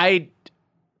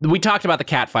we talked about the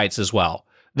cat fights as well.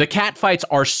 The cat fights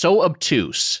are so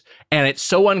obtuse and it's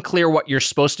so unclear what you're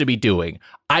supposed to be doing.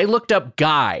 I looked up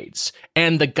guides,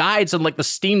 and the guides and like the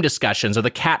Steam discussions of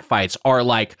the cat fights are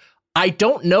like, I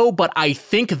don't know, but I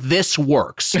think this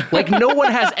works. Like, no one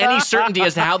has any certainty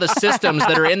as to how the systems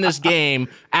that are in this game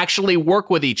actually work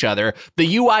with each other.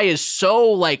 The UI is so,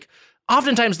 like,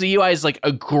 oftentimes the UI is, like,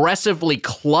 aggressively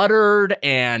cluttered,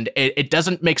 and it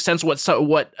doesn't make sense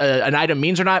what an item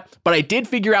means or not. But I did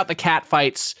figure out the cat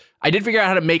fights. I did figure out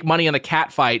how to make money on the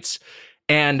cat fights.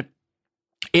 And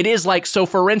it is like, so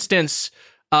for instance,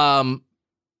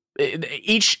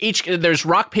 each there's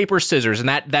rock, paper, scissors, and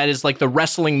that is like the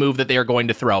wrestling move that they are going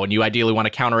to throw, and you ideally want to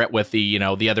counter it with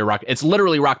the other rock. It's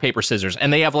literally rock, paper, scissors,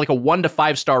 and they have like a 1 to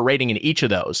 5 star rating in each of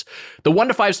those. The 1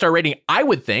 to 5 star rating, I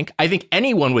think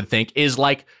anyone would think, is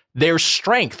like their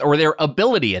strength or their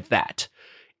ability at that.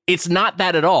 It's not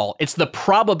that at all. It's the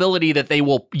probability that they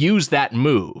will use that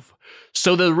move.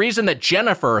 So the reason that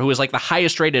Jennifer, who is like the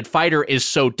highest rated fighter, is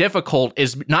so difficult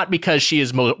is not because she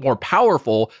is more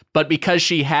powerful, but because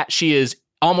she is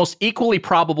almost equally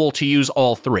probable to use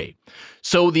all three.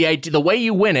 So the way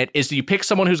you win it is you pick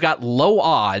someone who's got low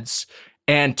odds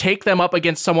and take them up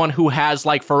against someone who has,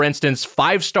 like, for instance,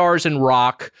 5 stars in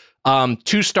rock,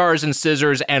 2 stars in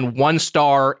scissors, and 1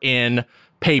 star in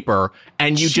paper,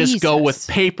 and you just go with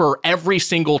paper every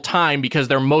single time because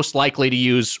they're most likely to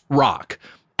use rock.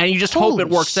 And you just hope it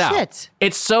works out.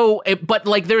 It's so, but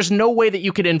like, there's no way that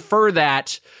you could infer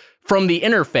that from the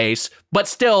interface. But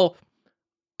still,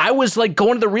 I was like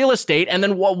going to the real estate, and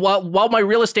then while my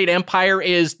real estate empire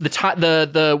is while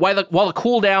the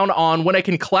cooldown on when I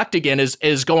can collect again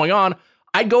is going on,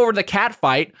 I'd go over to the cat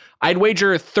fight. I'd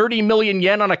wager 30 million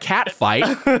yen on a cat fight.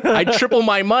 I'd triple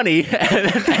my money,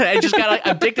 and I just got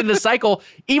addicted to the cycle.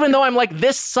 Even though I'm like,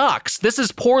 this sucks. This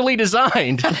is poorly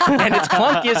designed, and it's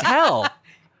clunky as hell.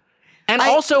 And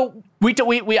also,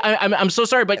 I'm so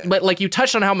sorry, but like, you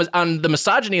touched on on the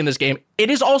misogyny in this game. It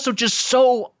is also just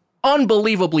so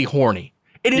unbelievably horny.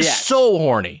 It is so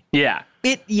horny. Yeah.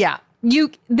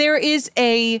 There is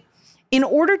in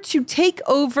order to take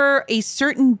over a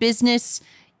certain business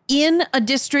in a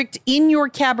district in your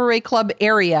cabaret club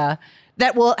area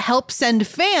that will help send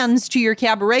fans to your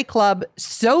cabaret club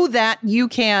so that you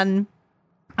can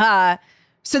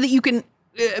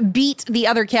beat the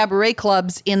other cabaret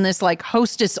clubs in this like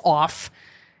hostess off,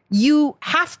 you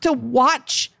have to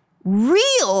watch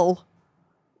real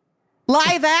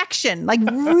live action, like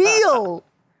real,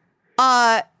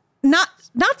 not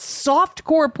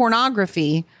softcore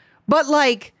pornography, but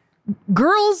like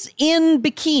girls in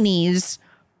bikinis,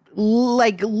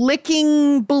 like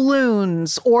licking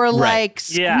balloons or like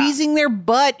squeezing their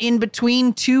butt in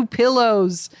between 2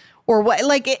 pillows or what,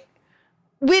 like it,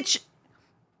 which.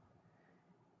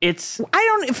 I'm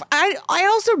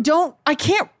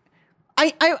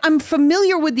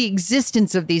familiar with the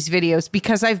existence of these videos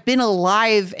because I've been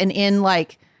alive and in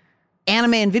like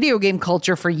anime and video game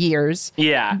culture for years.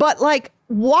 Yeah. But like,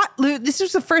 this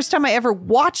was the first time I ever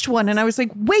watched one, and I was like,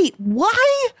 wait,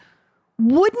 why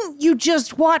wouldn't you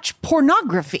just watch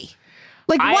pornography?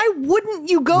 Like, why wouldn't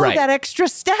you go that extra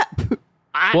step?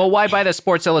 Well, why buy the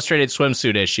Sports Illustrated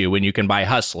swimsuit issue when you can buy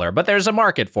Hustler? But there's a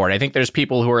market for it. I think there's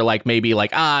people who are like, maybe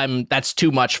like, that's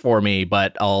too much for me,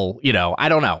 but I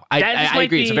don't know. I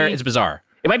agree. It's bizarre.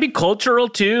 It might be cultural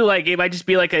too. Like, it might just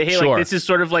be like, hey, like, this is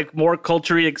sort of like more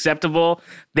culturally acceptable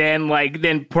than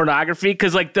pornography.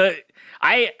 Cause like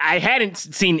I hadn't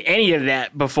seen any of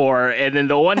that before. And then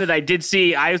the one that I did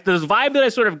see, the vibe that I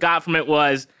sort of got from it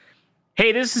was,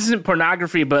 hey, this isn't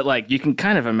pornography, but like, you can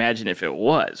kind of imagine if it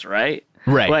was, right?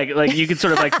 Right. Like you could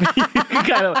sort of like,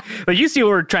 kind of like, you see what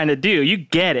we're trying to do. You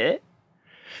get it.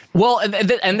 Well,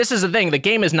 and this is the thing. The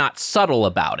game is not subtle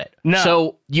about it. No.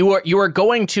 So you are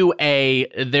going to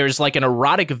there's like an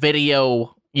erotic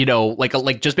video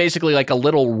just basically like a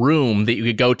little room that you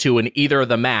could go to in either of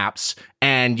the maps,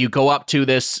 and you go up to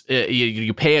this,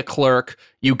 you pay a clerk,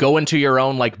 you go into your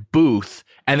own like booth,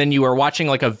 and then you are watching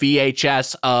like a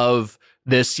VHS of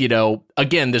this,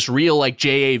 again, this real like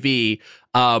JAV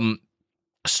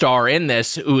star in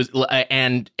this, who's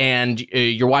and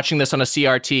you're watching this on a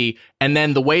CRT, and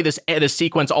then the way this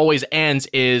sequence always ends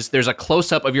is there's a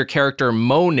close-up of your character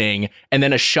moaning and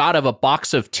then a shot of a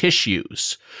box of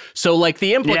tissues. So like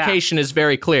the implication is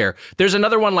very clear. There's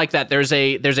another one like that. There's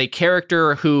a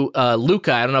character who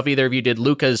Luca, I don't know if either of you did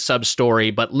Luca's sub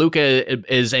story, but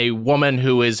Luca is a woman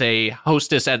who is a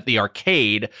hostess at the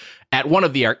arcade at one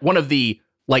of the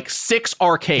like 6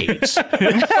 arcades.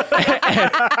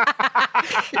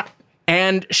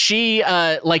 And she,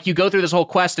 like, you go through this whole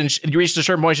quest, and you reach a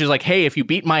certain point, she's like, hey, if you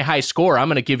beat my high score, I'm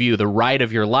going to give you the ride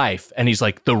of your life. And he's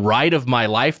like, the ride of my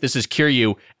life? This is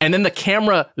Kiryu. And then the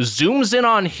camera zooms in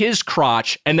on his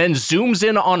crotch and then zooms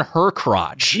in on her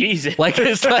crotch. Jesus. Like,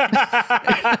 it's like...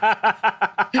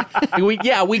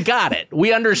 we got it.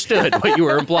 We understood what you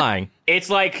were implying. It's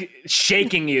like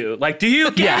shaking you. Like, do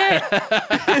you get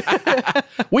it?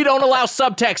 We don't allow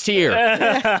subtext here.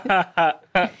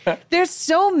 There's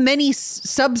so many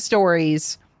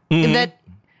sub-stories that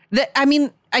I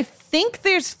mean, I think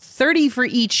there's 30 for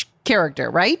each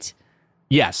character, right?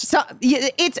 Yes. So I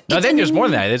think there's more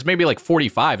than that. There's maybe like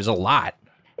 45 is a lot.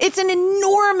 It's an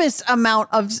enormous amount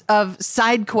of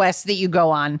side quests that you go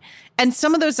on. And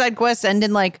some of those side quests end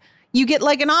in like, you get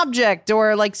like an object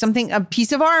or like something, a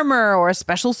piece of armor or a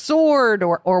special sword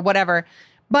or whatever.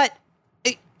 But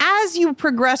as you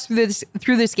progress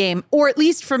through this game, or at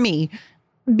least for me,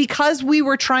 because we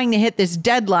were trying to hit this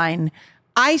deadline,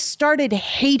 I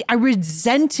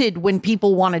resented when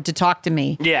people wanted to talk to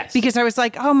me. Yes. Because I was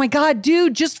like, oh my God,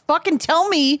 dude, just fucking tell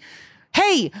me,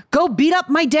 hey, go beat up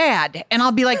my dad. And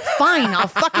I'll be like, fine, I'll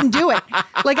fucking do it.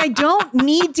 Like, I don't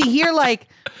need to hear like,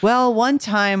 well, one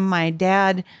time my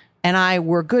dad and I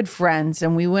were good friends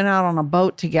and we went out on a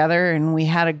boat together and we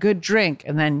had a good drink.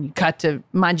 And then you cut to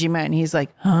Majima and he's like,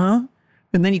 huh?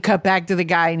 And then you cut back to the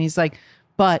guy and he's like,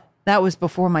 but that was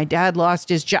before my dad lost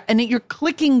his job. And you're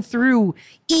clicking through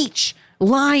each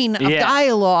line of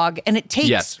dialogue and it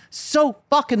takes so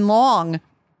fucking long.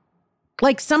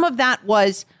 Like, some of that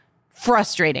was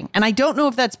frustrating. And I don't know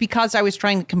if that's because I was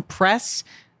trying to compress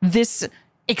this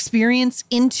experience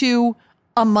into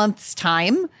a month's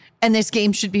time and this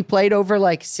game should be played over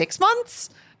like 6 months,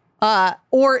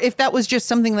 or if that was just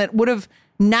something that would have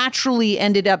naturally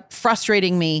ended up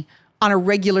frustrating me on a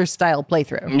regular style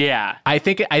playthrough. Yeah. I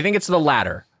think it's the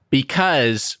latter,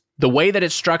 because the way that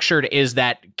it's structured is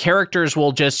that characters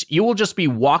you will just be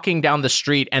walking down the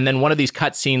street and then one of these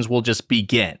cutscenes will just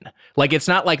begin. Like, it's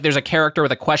not like there's a character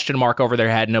with a question mark over their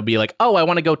head and they'll be like, oh, I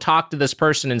want to go talk to this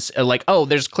person, and like, oh,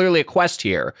 there's clearly a quest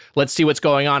here. Let's see what's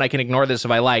going on. I can ignore this if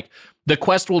I like. The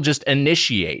quest will just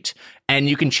initiate, and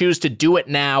you can choose to do it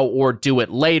now or do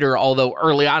it later, although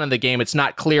early on in the game, it's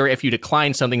not clear if you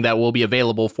decline something that will be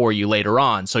available for you later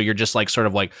on. So you're just like, sort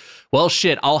of like, well,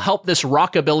 shit, I'll help this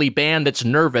rockabilly band that's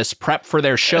nervous prep for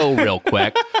their show real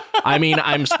quick. I mean,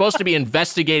 I'm supposed to be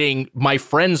investigating my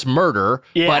friend's murder,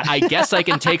 but I guess I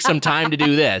can take some time to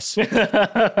do this.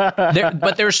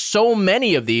 But there's so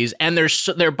many of these, and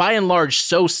they're by and large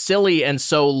so silly and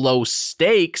so low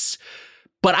stakes.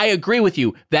 But I agree with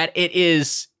you that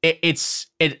it's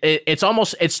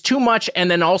almost, it's too much, and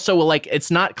then also like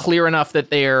it's not clear enough that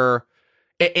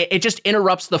it just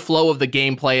interrupts the flow of the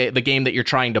gameplay, the game that you're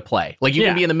trying to play. Like, you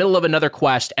can be in the middle of another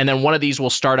quest, and then one of these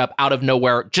will start up out of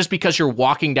nowhere just because you're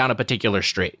walking down a particular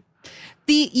street.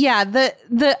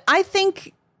 I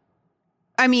think,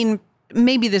 I mean,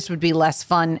 maybe this would be less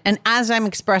fun, and as I'm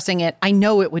expressing it, I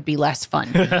know it would be less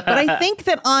fun. But I think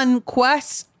that on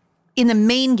quests in the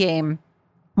main game,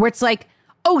 where it's like,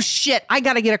 oh shit, I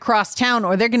got to get across town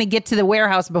or they're going to get to the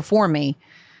warehouse before me.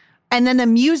 And then the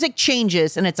music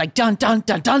changes and it's like, dun, dun,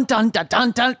 dun, dun, dun, dun,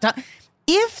 dun, dun, dun.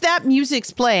 If that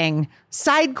music's playing,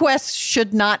 side quests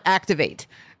should not activate,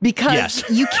 because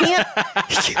you can't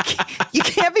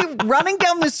be running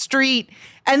down the street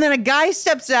and then a guy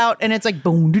steps out and it's like,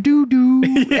 boom, doo, doo, doo.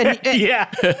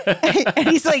 And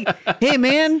he's like, hey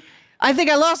man, I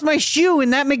think I lost my shoe in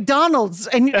that McDonald's.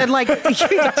 And like, okay.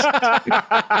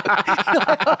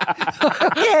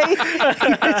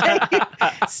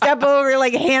 Step over,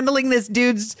 like handling this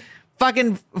dude's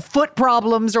fucking foot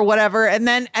problems or whatever. And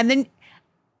then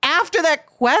after that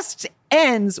quest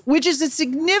ends, which is a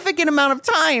significant amount of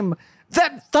time,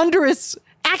 that thunderous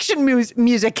action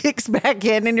music kicks back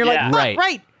in. And you're like,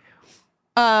 right.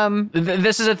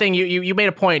 This is a thing you made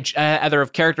a point, Heather,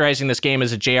 of characterizing this game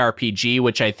as a JRPG,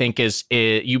 which I think is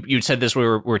you said this we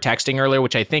were texting earlier,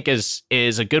 which I think is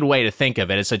a good way to think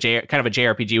of it. It's kind of a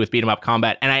JRPG with beat 'em up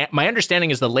combat, and my understanding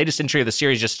is the latest entry of the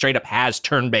series just straight up has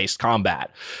turn-based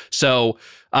combat. So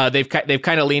they've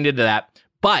kind of leaned into that,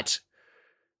 but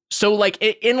so like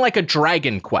in like a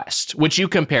Dragon Quest, which you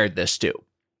compared this to.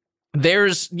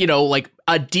 There's, like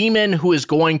a demon who is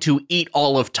going to eat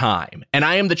all of time. And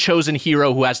I am the chosen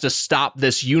hero who has to stop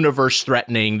this universe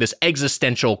threatening, this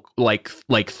existential like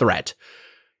threat.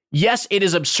 Yes, it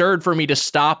is absurd for me to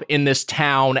stop in this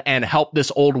town and help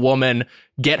this old woman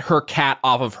get her cat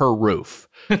off of her roof.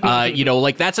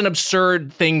 Like that's an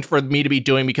absurd thing for me to be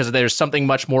doing because there's something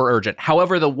much more urgent.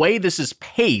 However, the way this is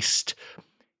paced,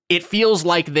 it feels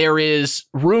like there is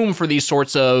room for these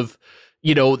sorts of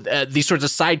these sorts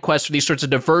of side quests, or these sorts of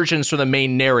diversions from the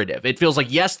main narrative. It feels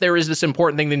like, yes, there is this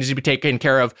important thing that needs to be taken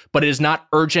care of, but it is not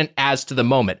urgent as to the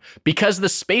moment. Because the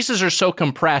spaces are so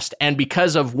compressed and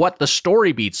because of what the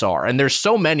story beats are, and there's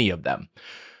so many of them,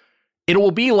 it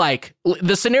will be like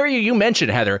the scenario you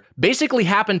mentioned, Heather, basically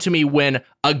happened to me when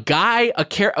an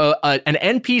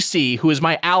NPC who is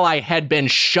my ally had been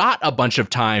shot a bunch of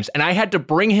times and I had to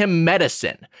bring him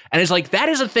medicine. And it's like, that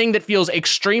is a thing that feels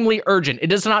extremely urgent. It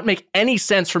does not make any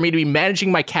sense for me to be managing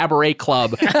my cabaret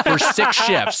club for 6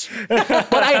 shifts,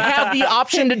 but I have the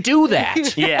option to do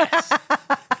that. Yes.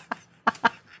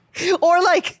 Or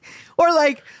like,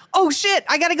 oh shit,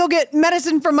 I gotta go get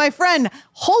medicine from my friend.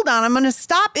 Hold on, I'm gonna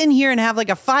stop in here and have like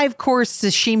a 5-course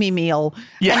sashimi meal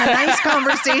and a nice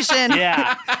conversation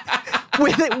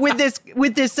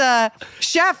with this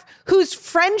chef whose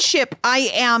friendship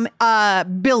I am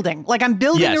building. Like I'm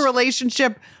building a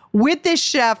relationship with this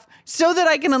chef so that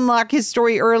I can unlock his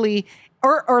story early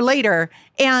or later.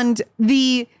 And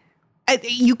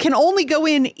you can only go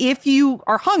in if you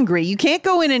are hungry. You can't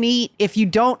go in and eat if you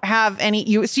don't have any.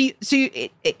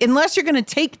 Unless you're going to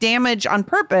take damage on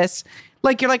purpose,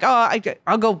 like you're like, oh,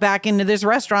 I'll go back into this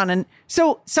restaurant. And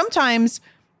so sometimes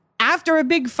after a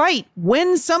big fight,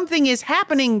 when something is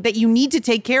happening that you need to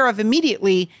take care of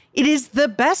immediately, it is the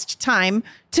best time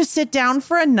to sit down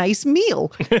for a nice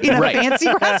meal in a fancy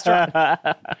restaurant.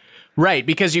 Right,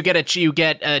 because you get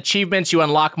achievements, you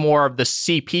unlock more of the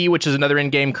CP, which is another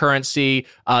in-game currency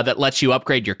that lets you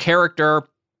upgrade your character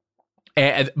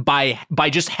by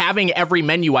just having every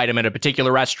menu item in a particular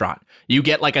restaurant. You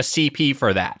get like a CP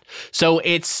for that. So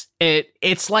there's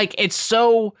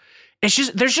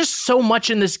just so much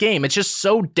in this game. It's just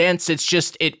so dense. It's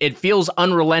just it feels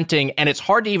unrelenting, and it's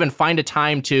hard to even find a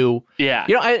time to. Yeah.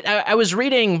 I was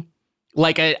reading.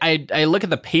 Like I look at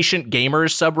the Patient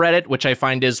Gamers subreddit, which I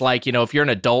find is like, if you're an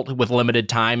adult with limited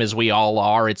time, as we all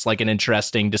are, it's like an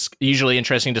usually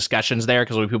interesting discussions there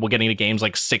because we have people getting to games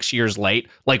like 6 years late,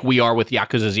 like we are with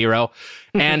Yakuza 0.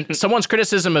 And someone's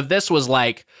criticism of this was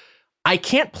like, I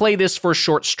can't play this for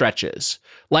short stretches.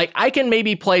 Like I can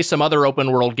maybe play some other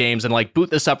open world games and like boot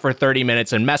this up for 30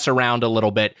 minutes and mess around a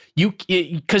little bit.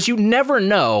 Because you never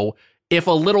know if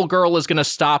a little girl is going to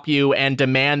stop you and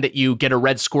demand that you get a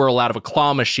red squirrel out of a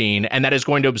claw machine, and that is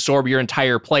going to absorb your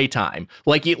entire playtime.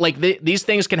 These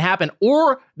things can happen,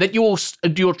 or that you'll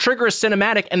trigger a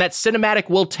cinematic, and that cinematic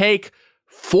will take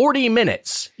 40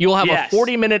 minutes. You'll have a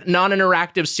 40-minute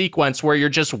non-interactive sequence where you're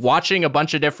just watching a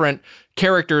bunch of different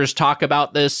characters talk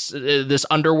about this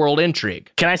underworld intrigue.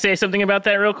 Can I say something about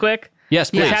that real quick? Yes,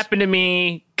 please. This happened to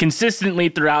me consistently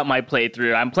throughout my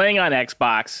playthrough. I'm playing on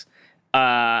Xbox.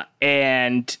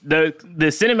 And the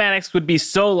cinematics would be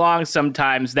so long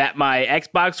sometimes that my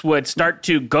Xbox would start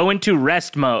to go into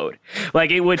rest mode. Like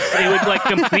it would like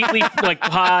completely like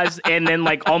pause and then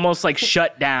like almost like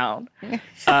shut down. And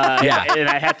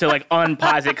I had to like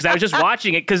unpause it because I was just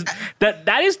watching it, because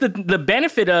that is the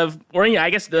benefit of, or I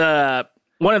guess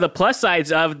one of the plus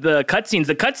sides of the cutscenes.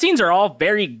 The cutscenes are all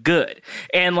very good,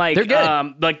 and like they're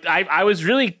good. I was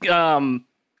really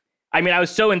I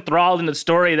was so enthralled in the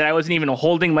story that I wasn't even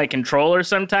holding my controller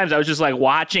sometimes. I was just like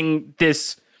watching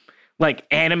this like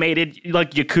animated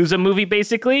like Yakuza movie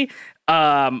basically.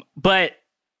 But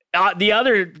the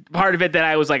other part of it that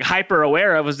I was like hyper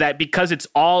aware of was that because it's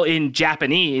all in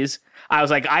Japanese, I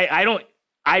was like,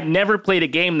 I've never played a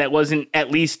game that wasn't at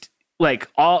least like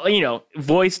all,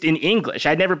 voiced in English.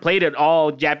 I'd never played an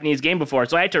all Japanese game before.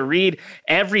 So I had to read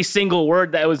every single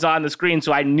word that was on the screen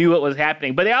so I knew what was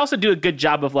happening. But they also do a good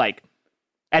job of like,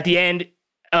 at the end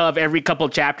of every couple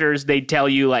chapters, they tell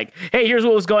you like, hey, here's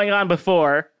what was going on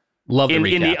before. Love the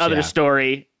recaps, in the other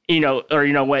story,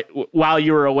 what, while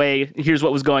you were away, here's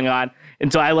what was going on.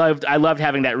 And so I loved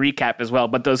having that recap as well.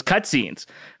 But those cutscenes,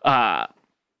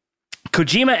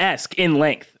 Kojima-esque in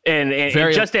length. and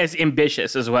just as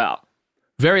ambitious as well.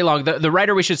 Very long. The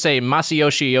writer, we should say,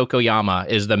 Masayoshi Yokoyama,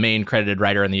 is the main credited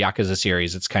writer in the Yakuza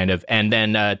series. It's kind of, and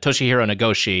then Toshihiro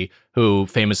Nagoshi, who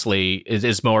famously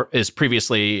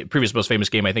previous most famous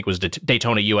game, I think, was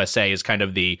Daytona USA, is kind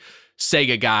of the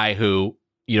Sega guy who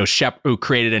who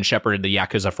created and shepherded the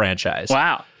Yakuza franchise.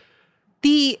 Wow.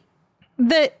 The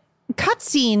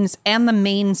cutscenes and the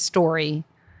main story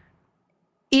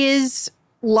is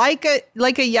like a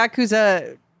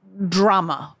Yakuza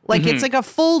drama. Like it's like a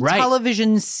full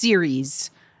television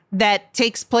series that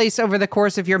takes place over the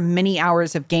course of your many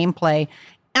hours of gameplay.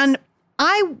 And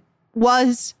I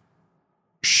was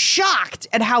shocked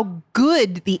at how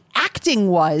good the acting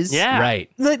was. Yeah. Right.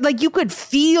 Like you could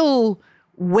feel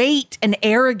weight and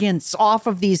arrogance off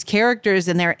of these characters,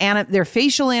 and their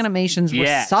facial animations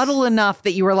were subtle enough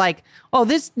that you were like, oh,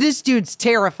 this dude's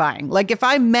terrifying. Like if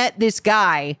I met this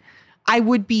guy, I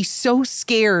would be so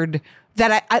scared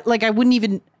that I would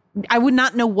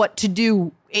not know what to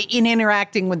do in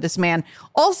interacting with this man.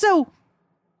 Also,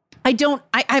 I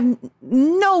have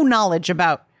no knowledge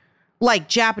about like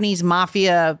Japanese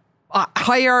mafia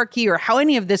hierarchy or how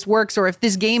any of this works, or if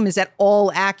this game is at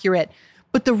all accurate.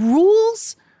 But the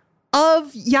rules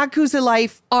of Yakuza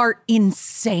life are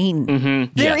insane.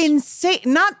 Mm-hmm. They're insane.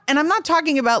 And I'm not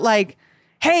talking about like,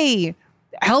 hey,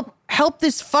 help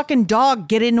this fucking dog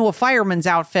get into a fireman's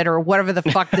outfit or whatever the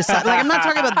fuck this. Like, I'm not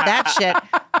talking about that shit.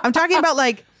 I'm talking about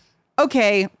like,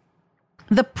 okay,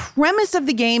 the premise of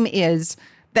the game is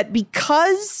that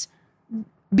because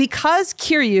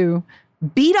Kiryu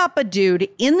beat up a dude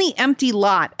in the empty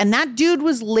lot, and that dude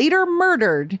was later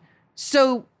murdered,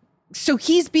 so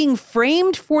he's being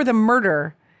framed for the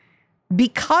murder.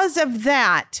 Because of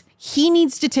that, he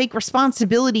needs to take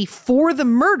responsibility for the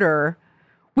murder,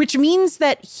 which means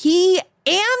that he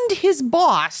and his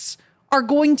boss are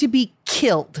going to be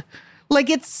killed. Like,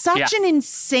 it's such an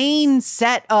insane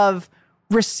set of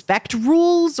respect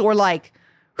rules, or like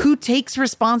who takes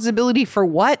responsibility for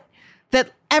what,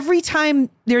 that every time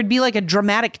there'd be like a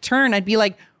dramatic turn, I'd be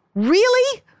like,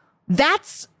 really?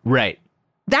 That's right.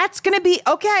 That's going to be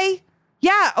okay.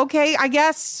 Yeah. Okay. I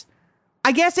guess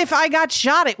if I got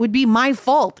shot, it would be my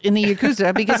fault in the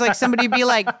Yakuza, because like somebody would be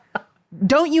like,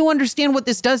 don't you understand what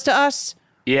this does to us?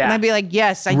 Yeah. And I'd be like,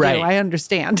 yes, I do. I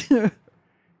understand.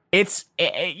 It's,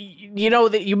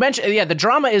 you mentioned, the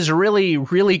drama is really,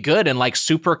 really good and like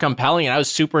super compelling. And I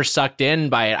was super sucked in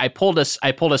by it. I pulled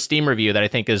a Steam review that I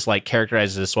think is like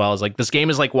characterized as well as like, this game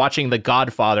is like watching The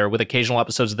Godfather with occasional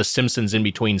episodes of The Simpsons in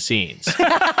between scenes.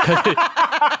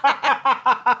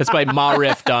 It's by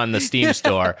Marift on the Steam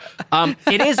store. And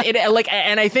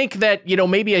I think that,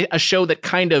 maybe a show that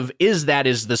kind of is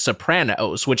The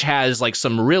Sopranos, which has like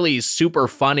some really super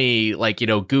funny, like,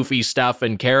 goofy stuff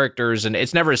and characters. And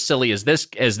it's never as silly as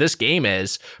this game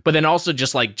is, but then also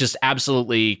just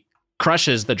absolutely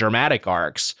crushes the dramatic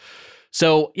arcs.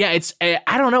 So yeah,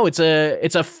 I don't know. It's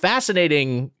just a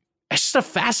fascinating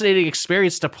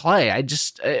experience to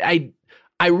play.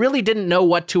 I really didn't know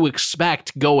what to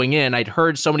expect going in. I'd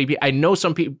heard so many people. I know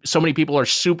so many people are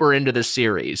super into this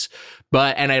series,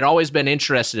 and I'd always been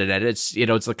interested in it. It's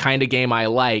it's the kind of game I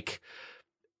like.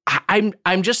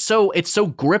 I'm just it's so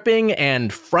gripping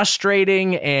and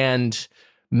frustrating and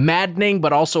maddening,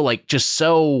 but also like just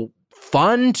so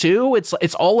fun too.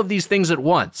 It's all of these things at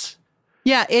once.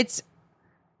 Yeah,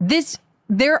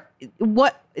 there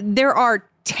are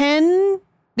 10.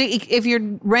 If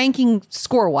you're ranking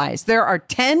score-wise, there are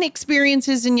 10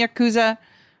 experiences in Yakuza,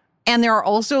 and there are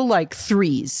also like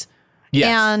 3s. Yes.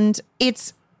 And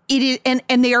it is,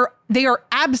 and they are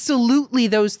absolutely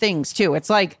those things too. It's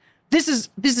like, this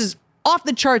is off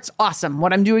the charts awesome.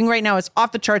 What I'm doing right now is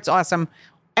off the charts awesome.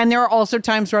 And there are also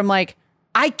times where I'm like,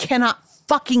 I cannot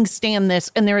fucking stand this,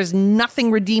 and there is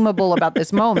nothing redeemable about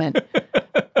this moment.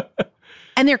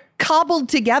 And they're cobbled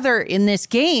together in this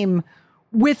game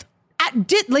with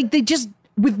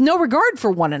no regard for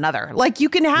one another. Like, you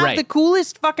can have the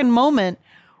coolest fucking moment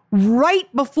right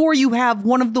before you have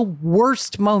one of the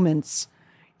worst moments.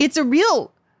 It's like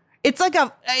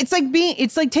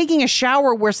taking a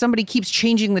shower where somebody keeps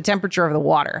changing the temperature of the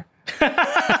water.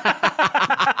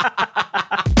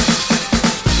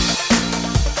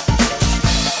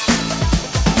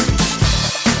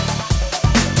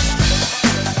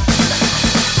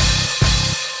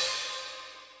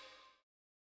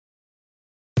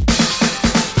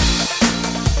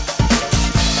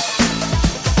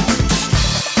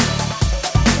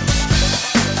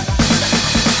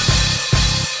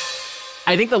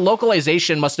 I think the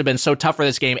localization must have been so tough for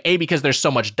this game, A, because there's so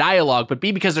much dialogue, but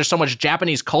B, because there's so much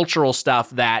Japanese cultural stuff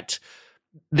that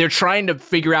they're trying to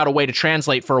figure out a way to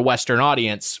translate for a Western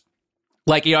audience.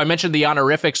 Like, I mentioned the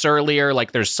honorifics earlier,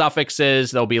 like there's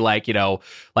suffixes. They'll be like,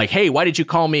 like, hey, why did you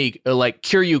call me like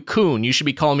Kiryu-kun? You should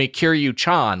be calling me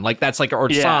Kiryu-chan. Like that's like, or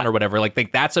san or whatever.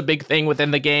 Like that's a big thing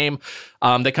within the game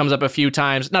that comes up a few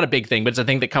times. Not a big thing, but it's a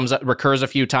thing that recurs a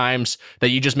few times that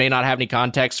you just may not have any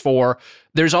context for.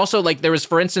 There's also like, there's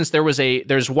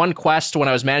one quest when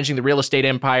I was managing the real estate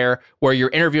empire where you're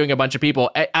interviewing a bunch of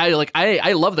people. I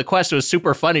love the quest. It was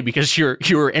super funny because you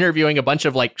were interviewing a bunch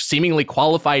of like seemingly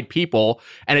qualified people,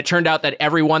 and it turned out that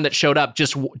everyone that showed up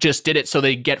just did it so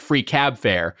they get free cab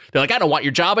fare. They're like, I don't want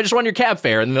your job, I just want your cab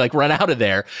fare, and they like run out of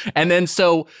there. And then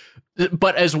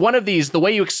but as one of these, the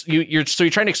way you're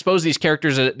trying to expose these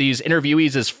characters, these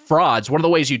interviewees as frauds. One of the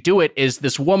ways you do it is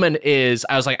this woman is,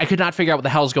 I was like, I could not figure out what the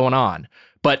hell's going on.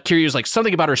 But Kiryu's like,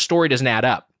 something about her story doesn't add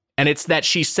up. And it's that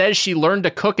she says she learned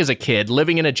to cook as a kid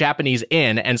living in a Japanese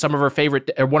inn, and one of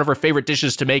her favorite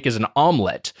dishes to make is an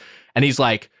omelet. And he's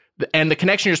like, and the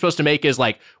connection you're supposed to make is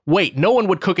like, wait, no one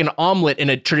would cook an omelet in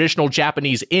a traditional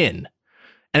Japanese inn.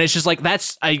 And it's just like,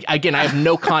 I have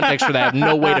no context for that. I have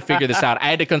no way to figure this out. I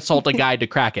had to consult a guide to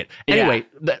crack it. Anyway,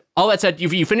 all that said,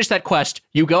 you finish that quest,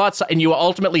 you go outside and you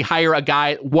ultimately hire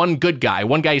one good guy.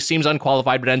 One guy who seems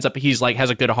unqualified, but ends up has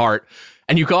a good heart.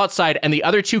 And you go outside and the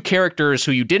other two characters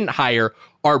who you didn't hire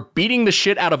are beating the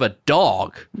shit out of a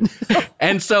dog.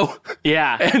 And so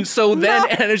then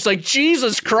it's like,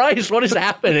 Jesus Christ, what is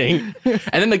happening?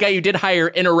 And then the guy you did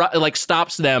hire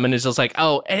stops them and is just like,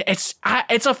 oh, it's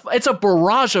a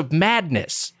barrage of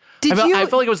madness. I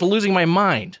felt like I was losing my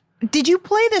mind. Did you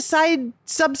play the side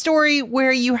sub story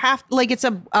where you have like it's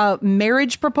a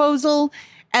marriage proposal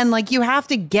and like you have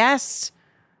to guess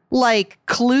like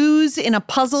clues in a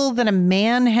puzzle that a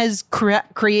man has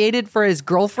created for his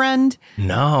girlfriend?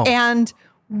 No. And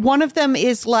one of them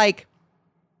is like,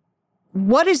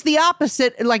 what is the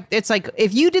opposite? Like, it's like,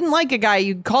 if you didn't like a guy,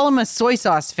 you'd call him a soy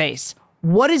sauce face.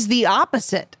 What is the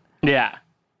opposite? Yeah.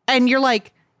 And you're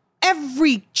like,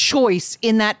 every choice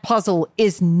in that puzzle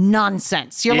is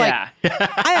nonsense. You're like,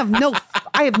 I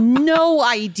have no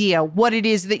idea what it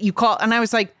is that you call. And I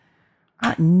was like,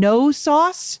 no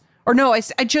sauce? Or no, I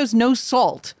chose no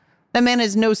salt. That man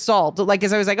has no salt. Like,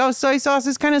 as I was like, oh, soy sauce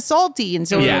is kind of salty. And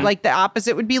so like the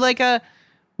opposite would be like a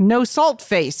no salt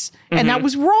face. And that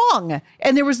was wrong.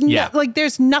 And there was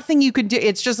there's nothing you could do.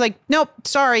 It's just like, nope,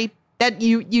 sorry that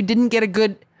you didn't get a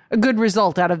good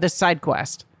result out of this side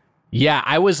quest. Yeah,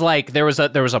 I was like, there was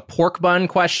a pork bun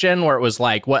question where it was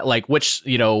like, what's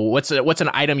an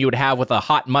item you would have with a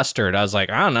hot mustard? I was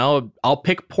like, I don't know, I'll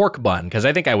pick pork bun because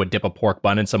I think I would dip a pork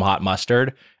bun in some hot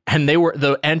mustard. And the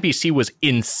NPC was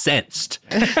incensed.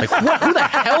 Like, who the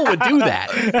hell would do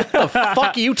that? What the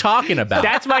fuck are you talking about?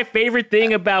 That's my favorite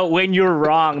thing about when you're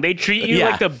wrong. They treat you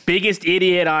like the biggest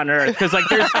idiot on earth. Because like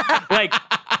there's like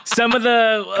some of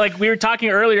the, like we were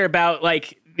talking earlier about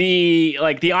like the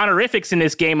honorifics in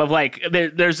this game of like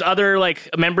there's other like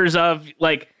members of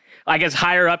like I guess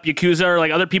higher up Yakuza or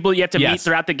like other people you have to meet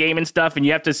throughout the game and stuff, and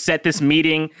you have to set this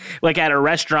meeting like at a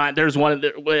restaurant. There's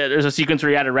a sequence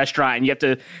where you're at a restaurant and you have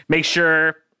to make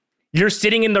sure you're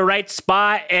sitting in the right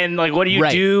spot, and like what do you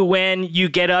do when you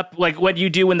get up? Like what do you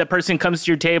do when the person comes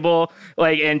to your table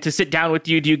like and to sit down with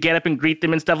you? Do you get up and greet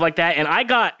them and stuff like that? And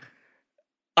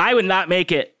I would not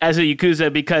make it as a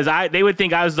Yakuza because they would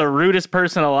think I was the rudest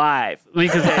person alive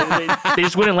because they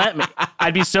just wouldn't let me.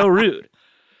 I'd be so rude.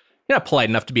 You're not polite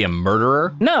enough to be a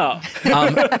murderer. No.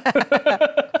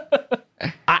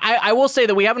 I will say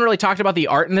that we haven't really talked about the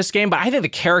art in this game, but I think the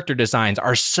character designs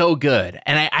are so good.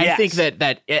 And I think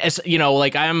that as,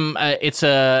 like it's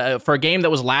for a game that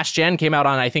was last gen, came out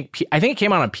on, I think it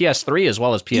came out on PS3 as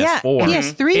well as PS4. Yeah,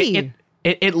 PS3.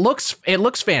 It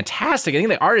looks fantastic. I think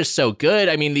the art is so good.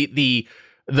 I mean, the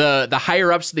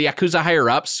higher ups, the Yakuza higher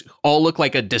ups all look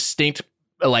like a distinct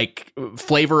like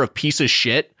flavor of piece of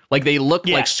shit. Like they look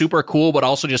like super cool, but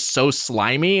also just so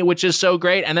slimy, which is so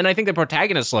great. And then I think the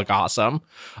protagonists look awesome.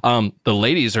 The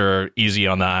ladies are easy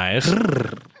on the eyes.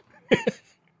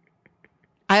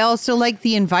 I also like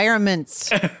the environments.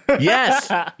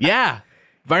 Yes. Yeah.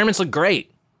 Environments look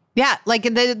great. Yeah. Like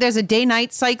there's a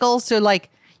day-night cycle. So like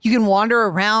you can wander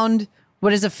around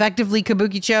what is effectively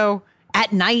Kabukicho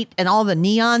at night and all the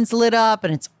neons lit up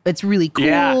and it's really cool.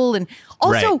 Yeah. And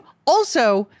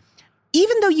also,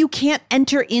 even though you can't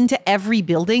enter into every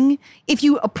building, if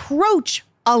you approach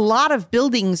a lot of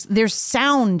buildings, there's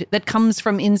sound that comes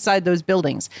from inside those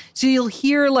buildings. So you'll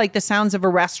hear like the sounds of a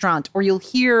restaurant, or you'll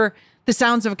hear the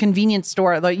sounds of a convenience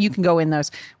store. Like you can go in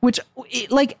those, which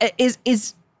like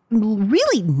is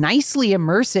really nicely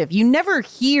immersive. You never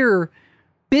hear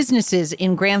businesses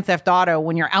in Grand Theft Auto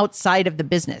when you're outside of the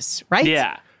business, right?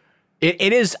 Yeah.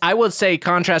 It is, I would say,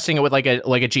 contrasting it with like a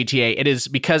GTA, it is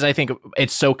because I think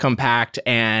it's so compact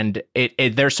and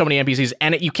there's so many NPCs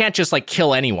and you can't just like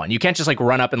kill anyone. You can't just like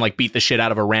run up and like beat the shit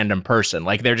out of a random person.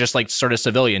 Like they're just like sort of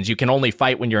civilians. You can only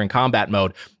fight when you're in combat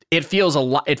mode. It feels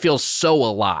it feels so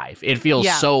alive. It feels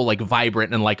so like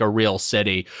vibrant and like a real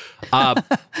city.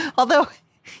 Although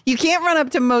you can't run up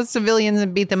to most civilians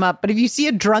and beat them up, but if you see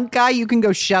a drunk guy, you can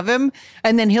go shove him,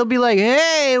 and then he'll be like,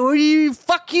 "Hey, what do you?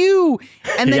 Fuck you!"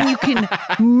 And then you can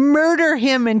murder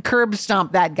him and curb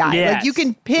stomp that guy. Yes. Like you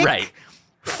can pick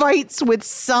fights with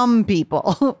some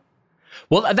people.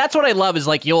 Well, that's what I love is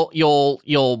like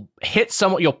you'll hit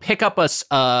someone, you'll pick up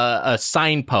a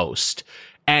signpost.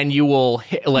 And you will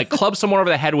like club someone over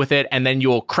the head with it, and then you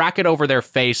will crack it over their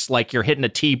face like you're hitting a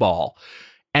T-ball,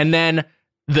 and then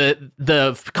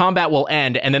the combat will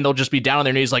end, and then they'll just be down on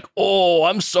their knees like, "Oh,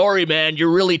 I'm sorry, man.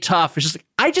 You're really tough." It's just like,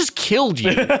 I just killed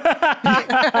you.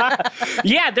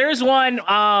 Yeah, there's one.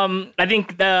 I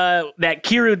think that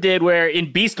Kiru did where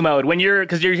in beast mode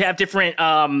because you have different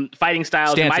fighting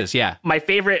styles. Stances, my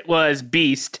favorite was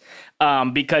beast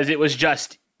because it was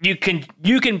just. You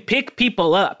can pick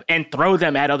people up and throw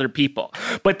them at other people.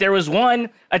 But there was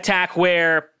one attack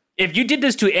where if you did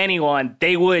this to anyone,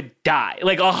 they would die.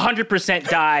 Like 100%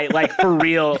 die, like for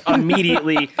real,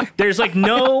 immediately. There's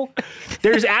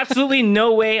absolutely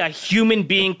no way a human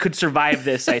being could survive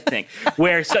this, I think.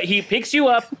 Where he picks you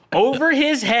up over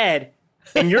his head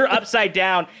and you're upside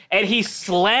down, and he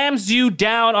slams you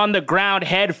down on the ground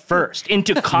head first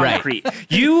into concrete.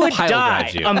 Right. You would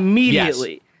die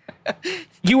immediately. Yes.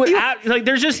 You would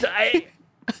there's just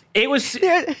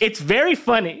it's very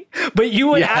funny, but you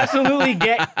would absolutely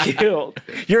get killed.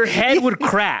 Your head would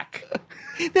crack.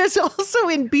 There's also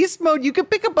in beast mode you can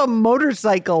pick up a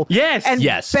motorcycle and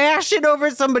bash it over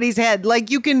somebody's head.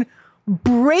 Like you can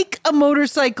break a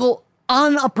motorcycle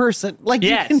on a person. Like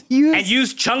you can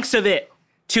use chunks of it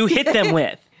to hit them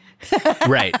with.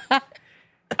 Right.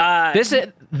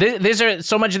 These are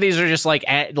so much of these are just like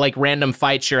random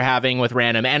fights you're having with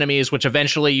random enemies, which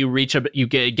eventually you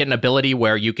get an ability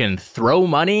where you can throw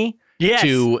money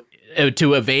to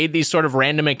evade these sort of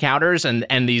random encounters,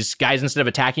 and these guys, instead of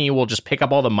attacking you, will just pick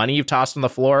up all the money you've tossed on the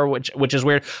floor, which is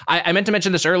weird. I meant to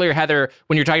mention this earlier, Heather,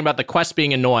 when you're talking about the quest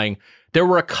being annoying. There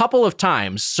were a couple of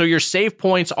times, so your save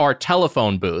points are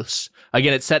telephone booths.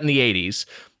 Again, it's set in the 80s.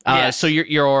 So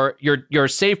your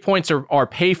save points are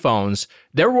payphones.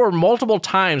 There were multiple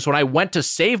times when I went to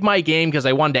save my game because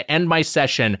I wanted to end my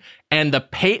session, and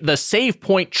the save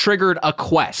point triggered a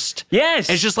quest. Yes,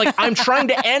 it's just like I'm trying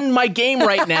to end my game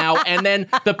right now, and then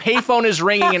the payphone is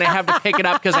ringing, and I have to pick it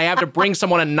up because I have to bring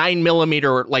someone a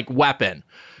 9mm like weapon.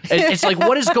 It's like,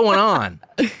 what is going on?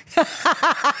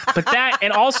 But that,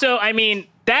 and also, I mean,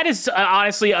 that is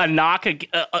honestly a knock,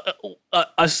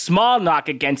 a small knock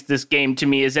against this game to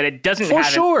me, is that it doesn't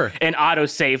have an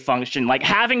autosave function. Like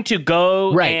having to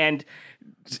go and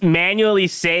manually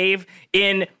save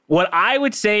in what I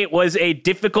would say was a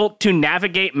difficult to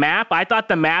navigate map. I thought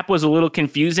the map was a little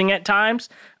confusing at times.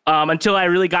 Until I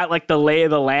really got like the lay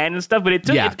of the land and stuff. But it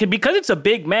took because it's a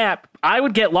big map, I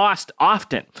would get lost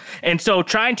often. And so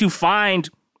trying to find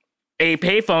a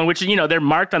payphone, which, they're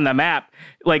marked on the map,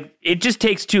 like it just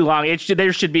takes too long.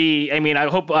 There should be, I mean, I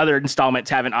hope other installments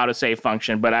have an autosave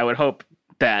function, but I would hope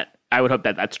that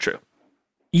that's true.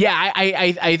 Yeah,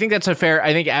 I think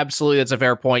absolutely that's a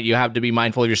fair point. You have to be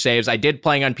mindful of your saves. I did,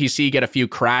 playing on PC, get a few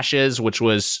crashes, which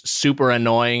was super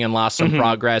annoying and lost some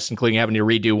progress, including having to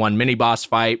redo one mini boss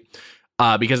fight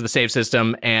because of the save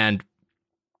system. And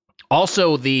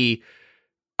also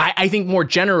I think more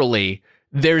generally,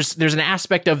 there's an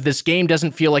aspect of this game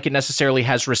doesn't feel like it necessarily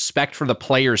has respect for the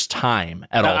player's time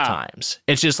at all times.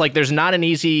 It's just like there's not an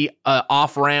easy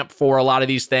off ramp for a lot of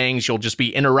these things. You'll just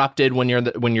be interrupted when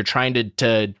you're trying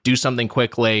to do something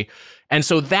quickly, and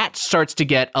so that starts to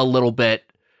get a little bit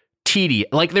tedious.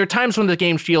 Like there are times when the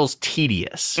game feels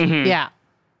tedious. Mm-hmm. Yeah.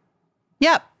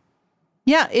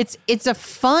 It's a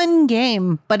fun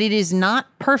game, but it is not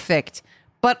perfect.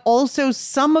 But also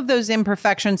some of those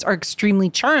imperfections are extremely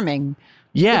charming.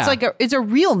 Yeah. It's a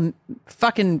real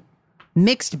fucking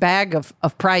mixed bag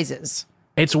of prizes.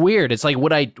 It's weird. It's like,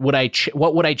 what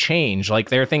would I change? Like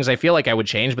there are things I feel like I would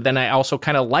change, but then I also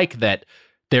kind of like that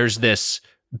there's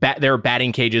there are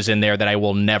batting cages in there that I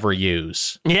will never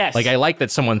use. Yes. Like I like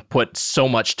that someone put so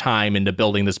much time into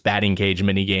building this batting cage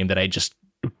mini game that I just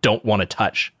don't want to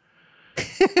touch.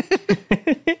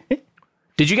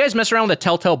 Did you guys mess around with the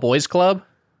Telltale Boys Club?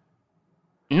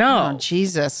 No. Oh,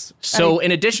 Jesus. So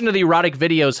in addition to the erotic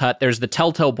videos hut, there's the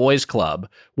Telltale Boys Club,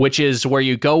 which is where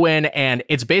you go in and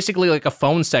it's basically like a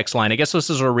phone sex line. I guess this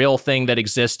is a real thing that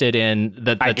existed in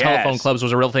the telephone clubs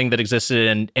was a real thing that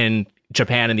existed in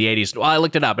Japan in the 80s. Well, I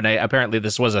looked it up and apparently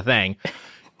this was a thing.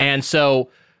 And so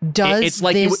does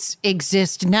like this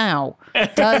exist now?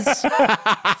 Does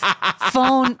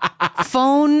phone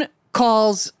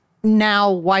calls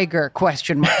now Weiger ?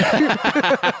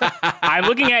 I'm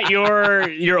looking at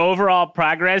your overall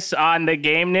progress on the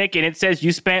game, Nick, and it says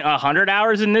you spent 100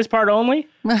 hours in this part only?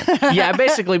 Yeah, I've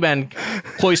basically been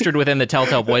cloistered within the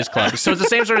Telltale Boys Club. So it's the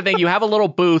same sort of thing. You have a little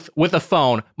booth with a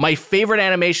phone. My favorite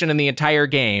animation in the entire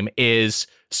game is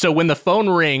so when the phone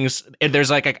rings, there's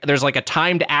like a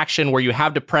timed action where you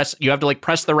have to press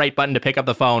the right button to pick up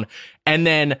the phone, and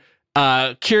then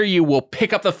Kiryu will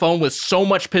pick up the phone with so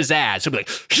much pizzazz. He'll be like,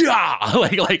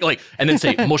 yeah, like, and then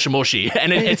say moshi moshi,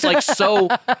 and it's like so.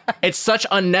 It's such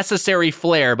unnecessary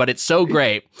flair, but it's so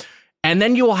great. And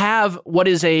then you'll have what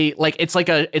is it's like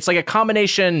a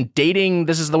combination dating.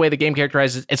 This is the way the game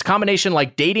characterizes. It's combination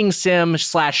like dating sim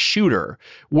 / shooter,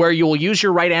 where you'll use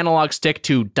your right analog stick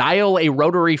to dial a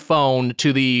rotary phone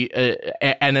to the,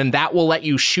 and then that will let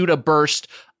you shoot a burst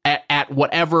at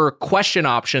whatever question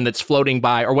option that's floating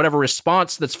by or whatever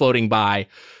response that's floating by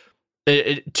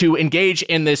to engage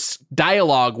in this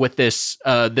dialogue with this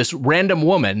random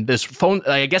woman, this phone,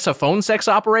 I guess a phone sex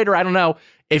operator. I don't know.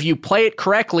 If you play it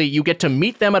correctly, you get to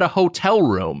meet them at a hotel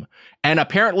room and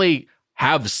apparently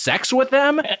have sex with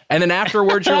them. And then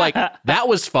afterwards, you're like, that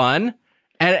was fun.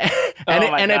 And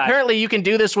apparently you can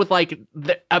do this with like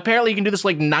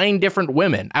 9 different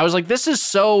women. I was like, this is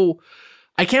so.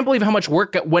 I can't believe how much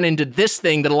work went into this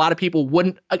thing that a lot of people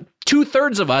wouldn't.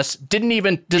 2/3 of us didn't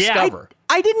even discover.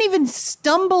 I didn't even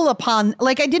stumble upon.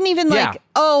 Like I didn't even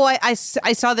I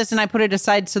saw this and I put it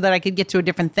aside so that I could get to a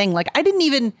different thing. Like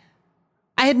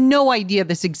I had no idea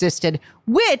this existed,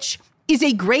 which is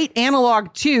a great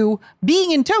analog to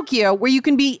being in Tokyo, where you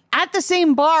can be at the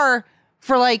same bar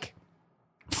for like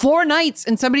 4 nights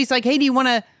and somebody's like, hey, do you want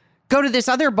to go to this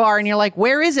other bar? And you're like,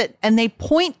 where is it? And they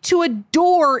point to a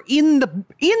door in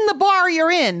the bar you're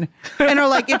in and are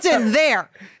like, it's in there.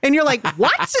 And you're like,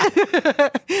 what?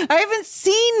 I haven't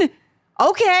seen.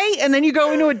 Okay. And then you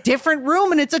go into a different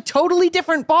room and it's a totally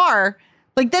different bar.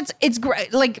 Like it's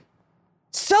great. Like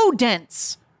so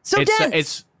dense.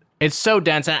 It's so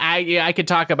dense, and I could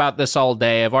talk about this all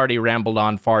day. I've already rambled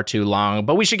on far too long,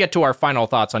 but we should get to our final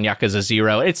thoughts on Yakuza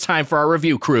 0. It's time for our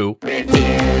review crew.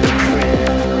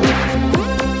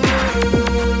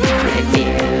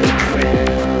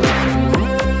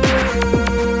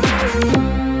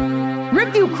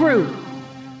 Review crew.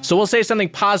 So we'll say something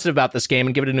positive about this game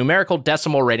and give it a numerical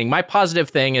decimal rating. My positive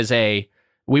thing is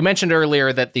we mentioned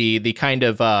earlier that the kind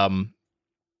of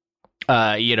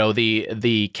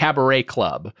the cabaret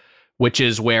club, which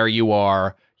is where you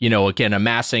are, again,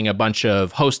 amassing a bunch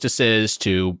of hostesses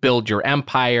to build your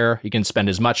empire. You can spend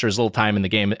as much or as little time in the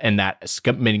game in that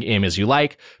mini game as you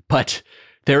like, but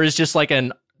there is just like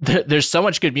there's so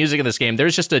much good music in this game.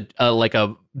 There's just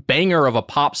a banger of a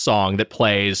pop song that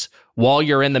plays while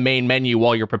you're in the main menu,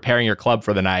 while you're preparing your club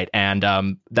for the night. And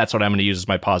that's what I'm going to use as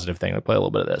my positive thing. I'll play a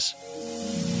little bit of this.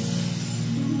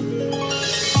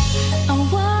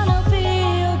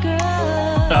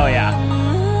 Oh, yeah.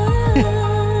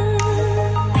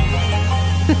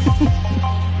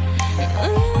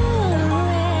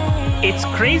 It's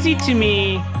crazy to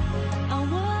me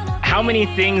how many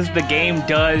things the game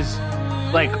does,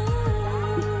 like,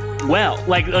 well.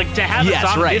 Like to have a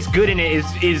song this good in it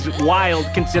is wild,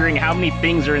 considering how many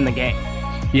things are in the game.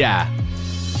 Yeah.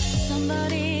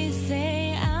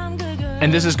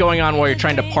 And this is going on while you're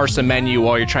trying to parse a menu,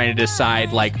 while you're trying to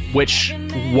decide, like, which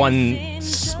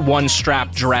one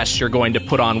strap dress you're going to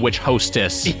put on which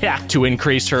hostess to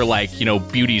increase her, like,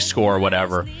 beauty score or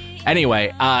whatever.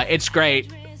 Anyway, it's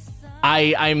great.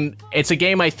 It's a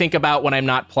game I think about when I'm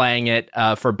not playing it,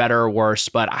 for better or worse,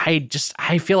 but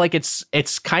I feel like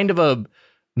it's kind of a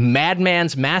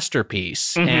madman's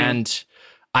masterpiece. Mm-hmm. And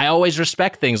I always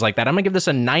respect things like that. I'm gonna give this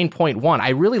a 9.1. I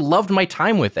really loved my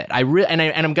time with it. And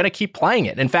I'm gonna keep playing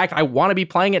it. In fact, I want to be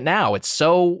playing it now. It's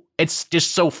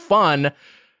just so fun.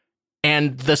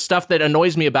 And the stuff that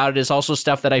annoys me about it is also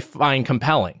stuff that I find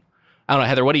compelling. I don't know,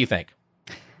 Heather, what do you think?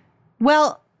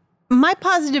 Well, my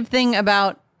positive thing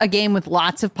about a game with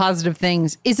lots of positive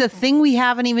things is a thing we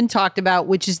haven't even talked about,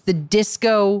 which is the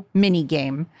disco mini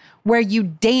game, where you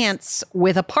dance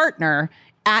with a partner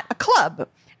at a club.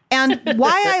 And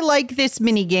why I like this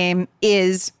mini game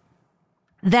is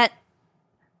that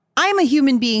I I'm a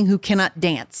human being who cannot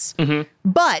dance,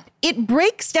 but it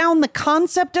breaks down the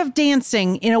concept of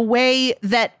dancing in a way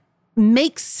that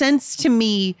makes sense to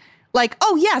me. Like,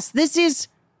 oh, yes, this is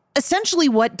essentially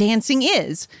what dancing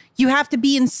is. You have to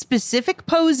be in specific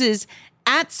poses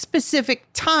at specific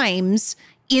times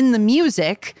in the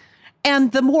music.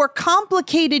 And the more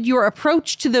complicated your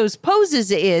approach to those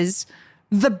poses is,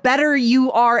 the better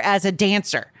you are as a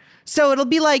dancer. So it'll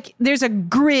be like there's a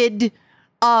grid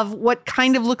of what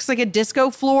kind of looks like a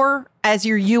disco floor as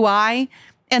your UI.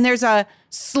 And there's a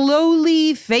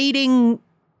slowly fading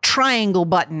triangle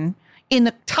button in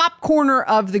the top corner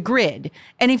of the grid.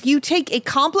 And if you take a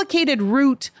complicated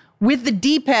route with the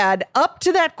D-pad up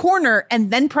to that corner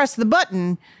and then press the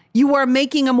button, you are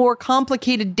making a more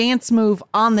complicated dance move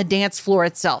on the dance floor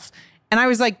itself. And I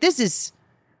was like,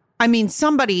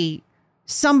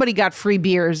 somebody got free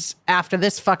beers after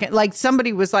this fucking, like,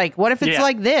 somebody was like, what if it's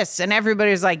like this? And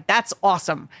everybody was like, that's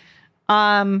awesome.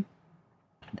 When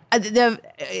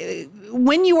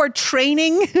you are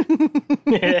training,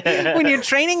 when you're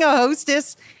training a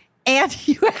hostess and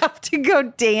you have to go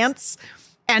dance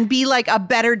and be like a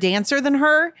better dancer than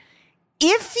her,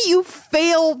 if you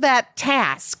fail that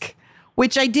task,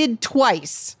 which I did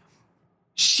twice,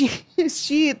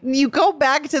 you go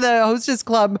back to the hostess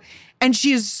club and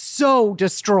she is so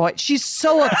destroyed. She's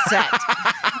so upset.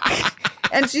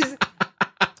 And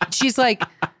she's like,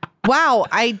 wow,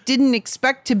 I didn't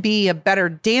expect to be a better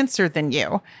dancer than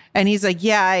you. And he's like,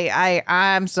 yeah,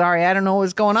 I'm sorry. I don't know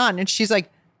what's going on. And she's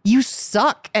like, you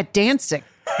suck at dancing.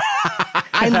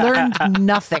 I learned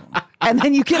nothing. And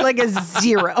then you get like a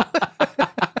 0.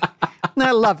 And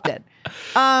I loved it.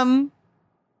 I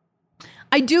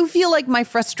do feel like my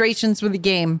frustrations with the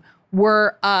game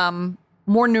were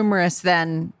more numerous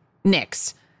than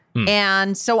Nick's.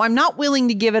 And so I'm not willing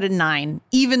to give it a 9,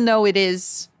 even though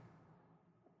it's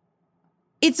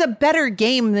a better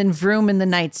game than Vroom in the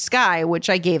Night Sky, which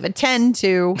I gave a 10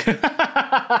 to.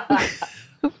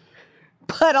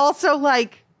 But also,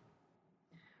 like,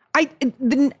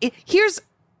 here's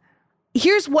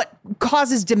what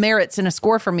causes demerits in a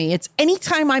score for me. It's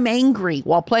anytime I'm angry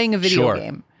while playing a video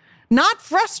game. Not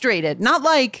frustrated. Not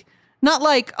like,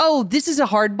 oh, this is a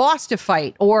hard boss to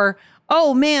fight. Or,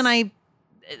 oh, man, I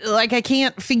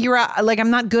can't figure out, like,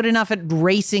 I'm not good enough at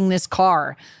racing this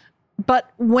car.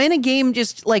 But when a game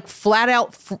just like flat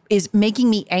out is making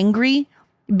me angry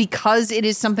because it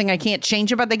is something I can't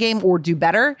change about the game or do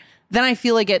better, then I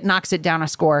feel like it knocks it down a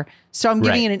score. So I'm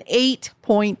giving it an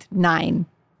 8.9.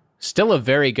 Still a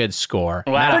very good score.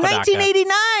 Wow. For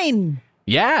 1989.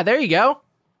 Yeah, there you go.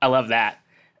 I love that.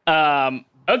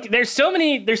 Okay, there's so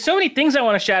many things I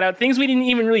want to shout out, things we didn't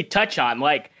even really touch on.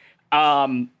 Like,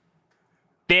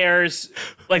 there's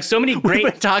like so many great.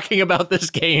 We've been talking about this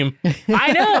game.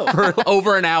 I know for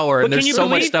over an hour, and there's so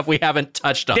much believe stuff we haven't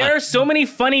touched on. There are so many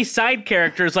funny side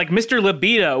characters like Mr.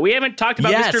 Libido. We haven't talked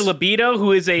about Mr. Libido,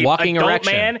 who is a walking adult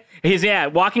erection. Man. He's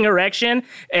walking erection,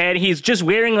 and he's just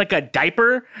wearing like a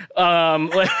diaper.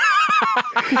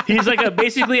 He's like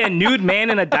basically a nude man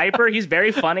in a diaper. He's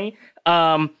very funny.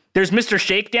 There's Mr.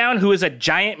 Shakedown, who is a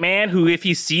giant man who, if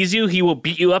he sees you, he will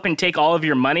beat you up and take all of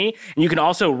your money. And you can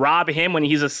also rob him when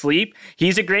he's asleep.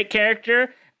 He's a great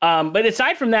character. But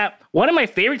aside from that, one of my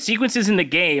favorite sequences in the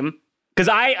game, because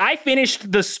I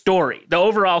finished the story, the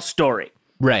overall story.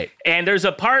 Right. And there's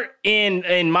a part in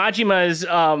Majima's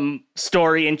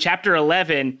story in chapter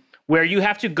 11 where you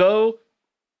have to go.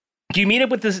 You meet up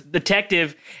with this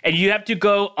detective, and you have to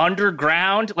go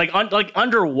underground, like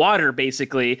underwater,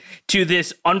 basically, to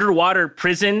this underwater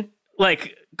prison,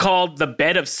 like called the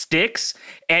Bed of Sticks,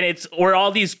 and it's where all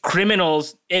these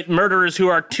criminals, murderers who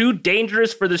are too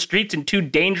dangerous for the streets and too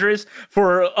dangerous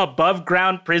for above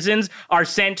ground prisons are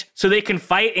sent so they can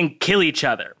fight and kill each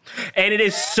other. And it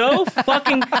is so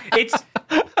fucking.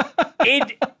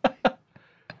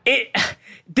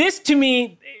 This to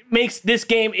me makes this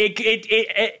game,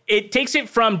 it takes it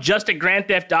from just a Grand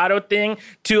Theft Auto thing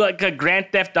to like a Grand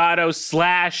Theft Auto /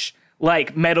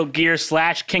 like Metal Gear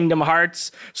 / Kingdom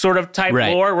Hearts sort of type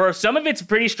lore, where some of it's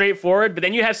pretty straightforward, but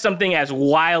then you have something as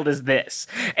wild as this.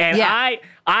 And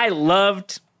I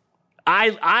loved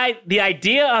the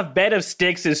idea of Bed of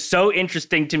Sticks is so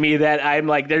interesting to me that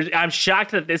I'm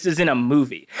shocked that this isn't a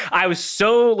movie. I was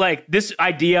so like, this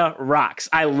idea rocks.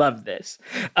 I love this.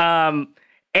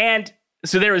 And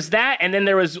so there was that, and then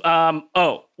there was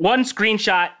one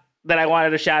screenshot that I wanted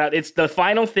to shout out. It's the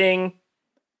final thing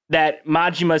that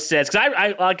Majima says, because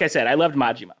I like I said, I loved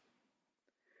Majima.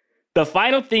 The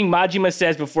final thing Majima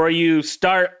says before you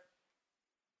start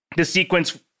the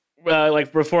sequence,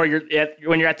 like before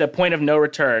when you're at the point of no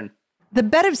return, The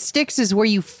bed of sticks is where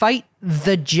you fight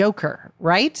the Joker,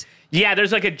 right? Yeah,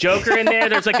 there's like a Joker in there.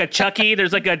 There's like a Chucky.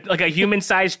 There's like a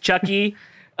human-sized Chucky.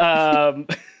 Okay.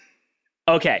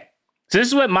 So this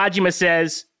is what Majima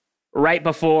says right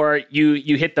before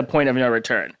you hit the point of no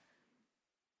return.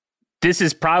 This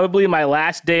is probably my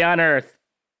last day on Earth.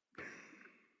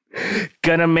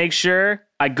 Gonna make sure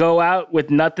I go out with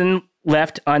nothing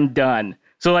left undone.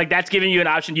 So like that's giving you an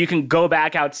option. You can go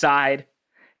back outside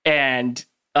and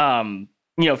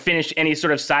finish any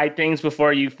sort of side things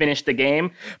before you finish the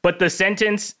game. But the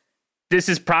sentence, "This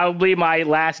is probably my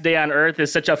last day on Earth,"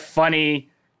 is such a funny,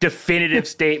 definitive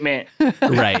statement.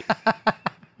 Right.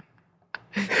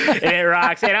 And it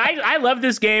rocks. And I love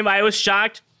this game. I was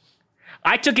shocked.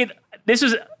 I took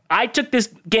this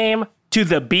game to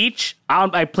the beach.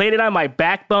 I played it on my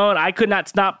backbone. I could not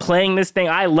stop playing this thing.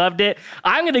 I loved it.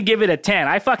 I'm going to give it a 10.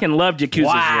 I fucking loved Yakuza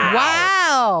 0.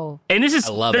 Wow. And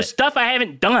there's stuff I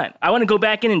haven't done. I want to go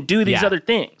back in and do these other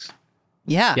things.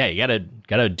 Yeah. Yeah, you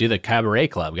gotta do the cabaret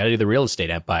club. Gotta do the real estate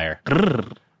empire.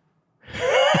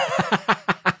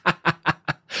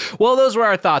 Well, those were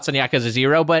our thoughts on Yakuza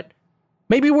 0, but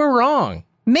maybe we're wrong.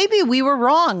 Maybe we were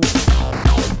wrong.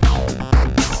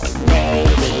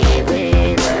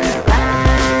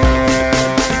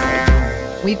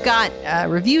 We've got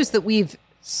reviews that we've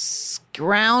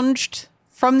scrounged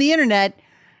from the internet.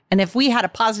 And if we had a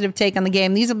positive take on the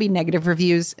game, these will be negative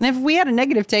reviews. And if we had a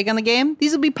negative take on the game,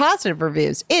 these will be positive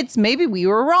reviews. It's maybe we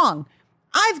were wrong.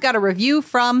 I've got a review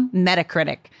from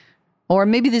Metacritic. Or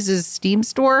maybe this is Steam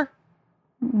Store.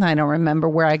 I don't remember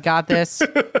where I got this.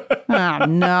 Oh,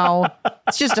 no.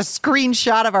 It's just a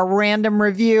screenshot of a random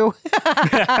review.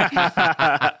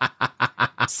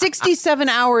 67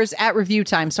 hours at review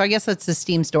time. So I guess that's the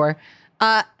Steam Store.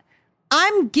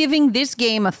 I'm giving this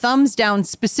game a thumbs down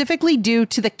specifically due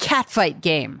to the catfight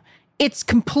game. It's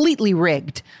completely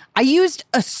rigged. I used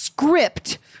a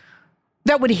script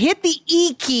that would hit the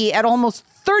E key at almost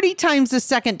 30 times a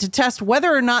second to test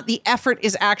whether or not the effort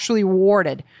is actually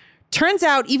rewarded. Turns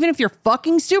out, even if you're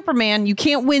fucking Superman, you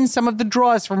can't win some of the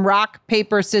draws from rock,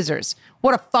 paper, scissors.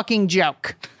 What a fucking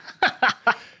joke.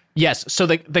 Yes, so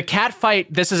the cat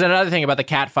fight, this is another thing about the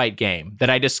cat fight game that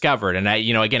I discovered. And I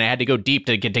had to go deep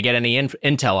to get any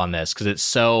intel on this because it's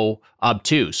so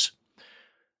obtuse.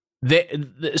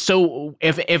 So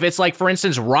if it's like, for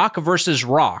instance, rock versus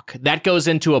rock, that goes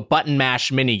into a button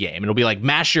mash mini game. It'll be like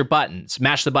mash the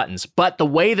buttons. But the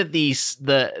way that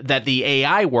the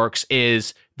AI works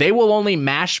is they will only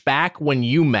mash back when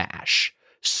you mash.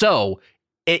 So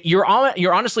you're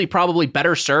honestly probably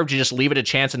better served to just leave it a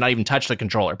chance and not even touch the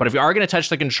controller. But if you are going to touch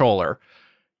the controller,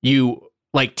 you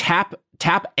like tap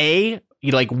A.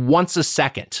 You like once a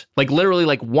second, like literally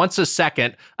like once a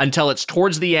second until it's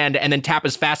towards the end, and then tap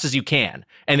as fast as you can.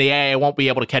 And the AI won't be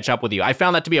able to catch up with you. I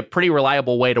found that to be a pretty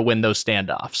reliable way to win those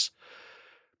standoffs.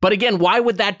 But again, why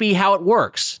would that be how it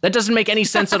works? That doesn't make any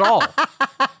sense at all.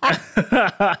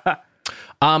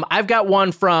 I've got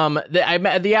one from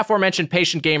the aforementioned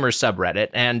Patient Gamers subreddit,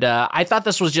 and I thought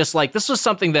this was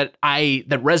something that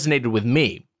resonated with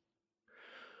me.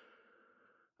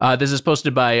 This is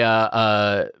posted by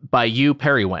you,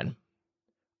 Perrywin.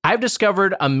 I've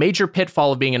discovered a major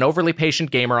pitfall of being an overly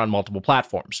patient gamer on multiple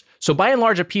platforms. So by and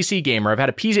large, a PC gamer, I've had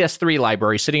a PS3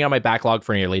 library sitting on my backlog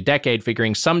for nearly a decade,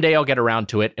 figuring someday I'll get around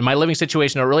to it. In my living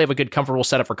situation, I don't really have a good, comfortable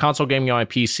setup for console gaming on my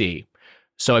PC.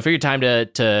 So I figured time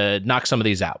to knock some of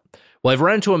these out. Well, I've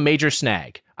run into a major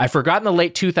snag. I forgot in the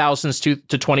late 2000s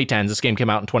to 2010s, this game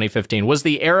came out in 2015, was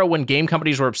the era when game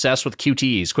companies were obsessed with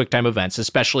QTEs, QuickTime Events,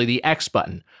 especially the X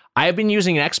button. I have been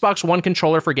using an Xbox One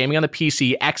controller for gaming on the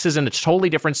PC. X is in a totally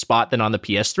different spot than on the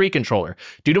PS3 controller.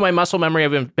 Due to my muscle memory,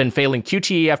 I've been failing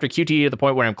QTE after QTE to the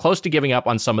point where I'm close to giving up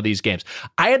on some of these games.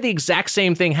 I had the exact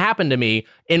same thing happen to me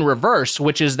in reverse,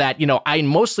 which is that, I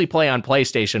mostly play on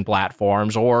PlayStation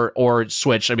platforms or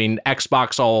Switch. I mean,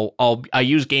 Xbox, I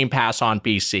use Game Pass on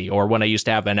PC, or when I used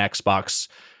to have an Xbox,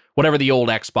 whatever the old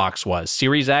Xbox was.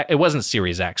 Series X? It wasn't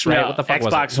Series X, right? No, what the fuck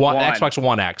Xbox was it? One. Xbox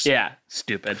One X. Yeah,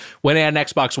 stupid. When I had an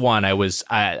Xbox One, I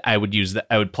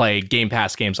would play Game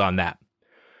Pass games on that.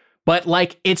 But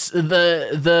like it's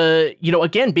the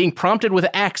again, being prompted with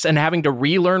X and having to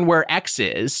relearn where X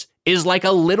is like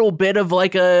a little bit of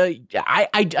like I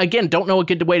again don't know a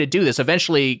good way to do this.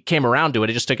 Eventually came around to it.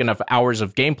 It just took enough hours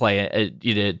of gameplay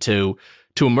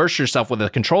to immerse yourself with a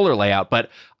controller layout. But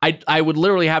I would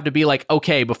literally have to be like,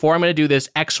 okay, before I'm going to do this,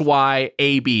 X, Y,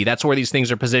 A, B. That's where these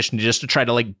things are positioned, just to try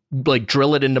to like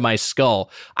drill it into my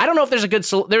skull. I don't know if there's a good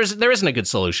there isn't a good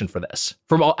solution for this.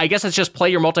 I guess it's just play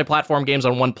your multi-platform games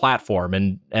on one platform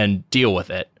and deal with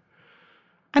it.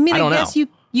 I mean, I guess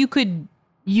you could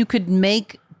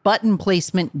make button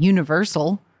placement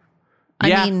universal.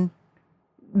 I mean,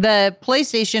 the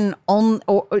PlayStation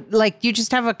you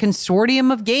just have a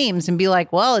consortium of games and be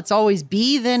like, well, it's always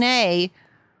B then A,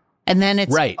 and then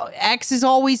it's X is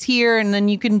always here, and then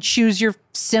you can choose your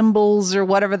symbols or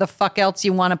whatever the fuck else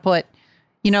you want to put.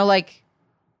 You know, like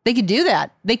they could do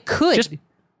that. They could.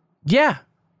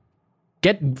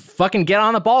 Get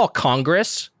on the ball,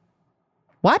 Congress.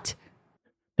 What?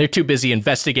 They're too busy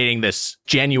investigating this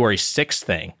January 6th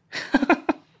thing.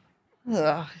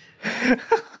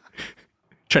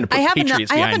 Trying to put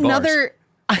Patriots behind bars.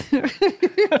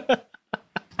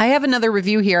 I have another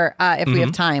review here if we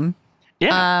have time.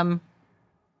 Yeah.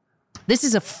 This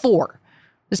is a 4.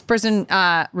 This person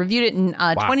reviewed it in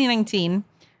 2019.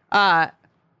 I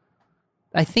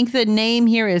think the name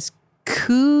here is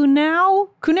Kunao?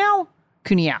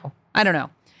 I don't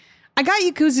know. I got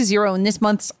Yakuza 0 in this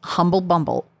month's Humble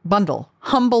Bundle. What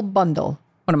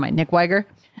am I, Nick Weiger?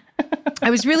 I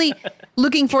was really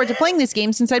looking forward to playing this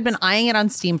game since I'd been eyeing it on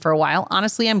Steam for a while.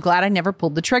 Honestly, I'm glad I never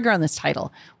pulled the trigger on this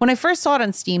title. When I first saw it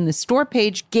on Steam, the store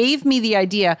page gave me the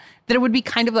idea that it would be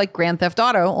kind of like Grand Theft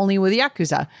Auto, only with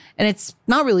Yakuza. And it's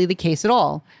not really the case at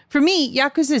all. For me,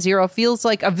 Yakuza 0 feels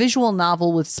like a visual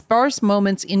novel with sparse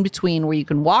moments in between where you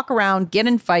can walk around, get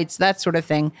in fights, that sort of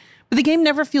thing. But the game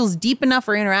never feels deep enough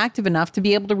or interactive enough to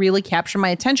be able to really capture my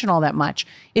attention all that much.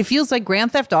 It feels like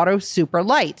Grand Theft Auto super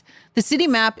light. The city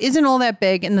map isn't all that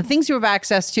big, and the things you have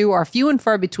access to are few and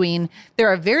far between. There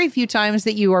are very few times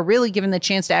that you are really given the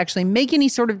chance to actually make any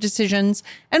sort of decisions,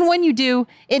 and when you do,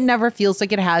 it never feels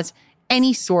like it has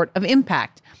any sort of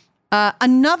impact.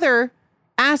 Another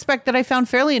aspect that I found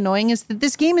fairly annoying is that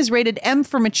this game is rated M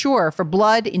for mature, for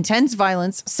blood, intense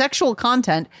violence, sexual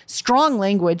content, strong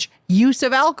language, use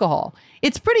of alcohol.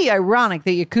 It's pretty ironic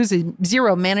that Yakuza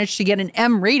 0 managed to get an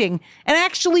M rating and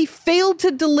actually failed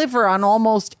to deliver on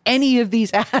almost any of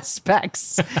these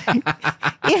aspects.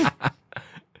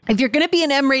 If you're going to be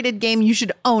an M-rated game, you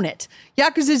should own it.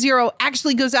 Yakuza 0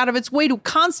 actually goes out of its way to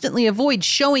constantly avoid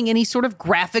showing any sort of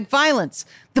graphic violence.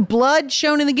 The blood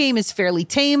shown in the game is fairly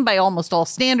tame by almost all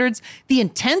standards. The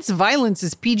intense violence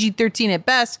is PG-13 at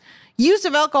best. Use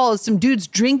of alcohol is some dudes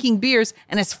drinking beers.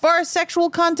 And as far as sexual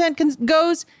content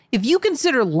goes, if you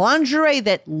consider lingerie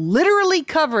that literally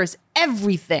covers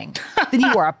everything, then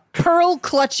you are a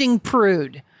pearl-clutching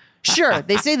prude. Sure,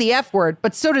 they say the F word,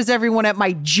 but so does everyone at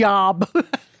my job.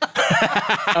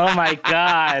 Oh my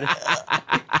God.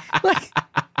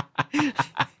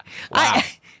 Wow.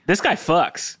 This guy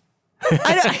fucks.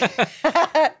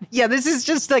 Yeah, this is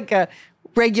just like a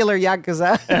regular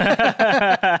Yakuza.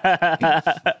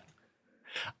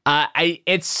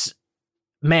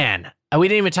 We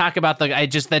didn't even talk about that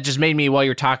just made me, while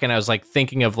you're talking, I was like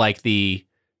thinking of like the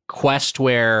quest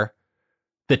where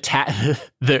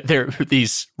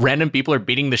these random people are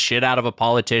beating the shit out of a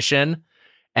politician,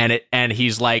 and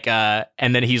he's like, and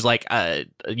then he's like,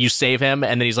 you save him,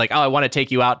 and then he's like, oh, I want to take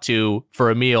you out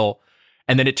for a meal,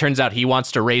 and then it turns out he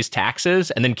wants to raise taxes,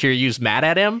 and then Kiryu's mad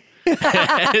at him.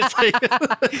 It's like,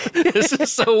 this is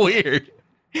so weird.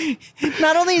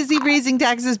 Not only is he raising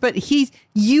taxes, but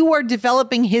you are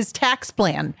developing his tax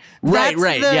plan. Right,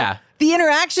 yeah. The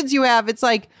interactions you have, it's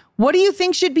like, what do you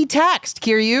think should be taxed,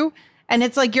 Kiryu? And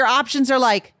it's like your options are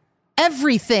like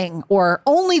everything, or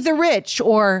only the rich,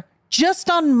 or just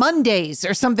on Mondays,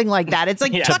 or something like that. It's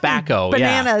like tobacco,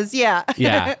 bananas, yeah.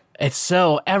 Yeah. It's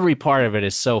so, every part of it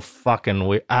is so fucking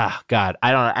weird. God,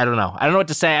 I don't know. I don't know what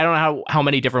to say. I don't know how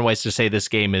many different ways to say this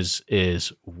game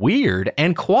is weird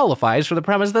and qualifies for the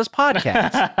premise of this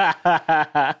podcast.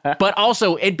 But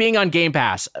also, it being on Game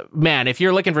Pass, man, if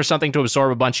you're looking for something to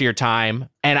absorb a bunch of your time,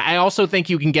 and I also think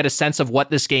you can get a sense of what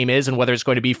this game is and whether it's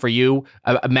going to be for you.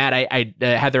 Matt,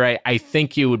 Heather, I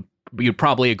think you'd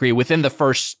probably agree. Within the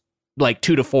first like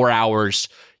 2 to 4 hours,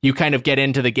 you kind of get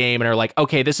into the game and are like,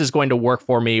 okay, this is going to work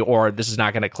for me, or this is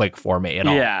not going to click for me at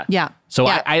all. Yeah. So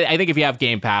yeah. I think if you have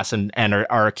Game Pass and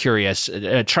are curious,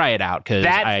 try it out, because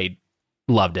I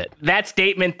loved it. That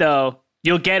statement, though,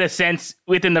 you'll get a sense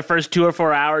within the first 2 or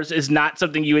 4 hours, is not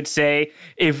something you would say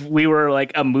if we were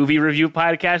like a movie review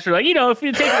podcast, or like, if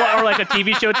you take, or like a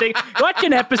TV show thing, watch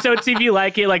an episode, see if you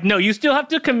like it. Like, no, you still have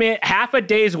to commit half a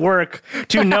day's work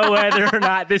to know whether or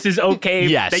not this is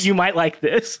okay, that you might like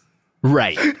this.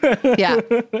 Right. Yeah.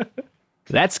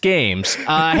 That's games.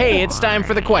 Hey, it's time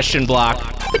for the question block.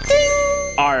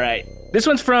 All right. This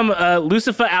one's from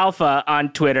Lucifer Alpha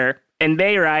on Twitter, and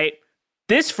they write,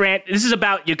 this is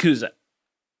about Yakuza.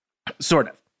 Sort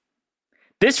of.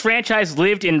 This franchise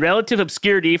lived in relative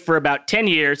obscurity for about 10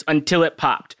 years until it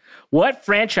popped. What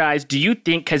franchise do you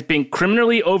think has been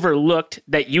criminally overlooked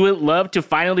that you would love to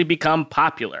finally become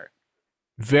popular?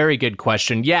 Very good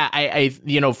question. Yeah, I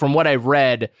from what I've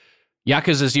read,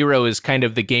 Yakuza 0 is kind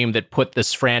of the game that put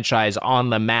this franchise on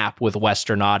the map with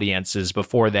Western audiences.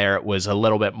 Before there, it was a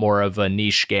little bit more of a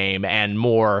niche game and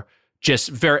more just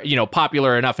very,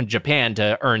 popular enough in Japan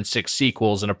to earn 6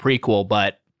 sequels and a prequel,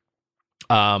 but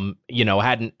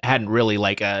hadn't really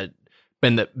like had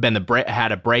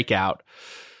a breakout.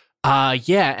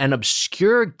 An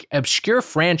obscure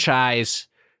franchise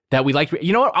that we like.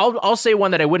 You know what? I'll say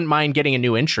one that I wouldn't mind getting a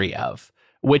new entry of,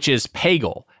 which is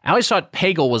Peggle. I always thought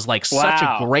Peggle was like such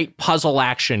a great puzzle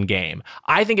action game.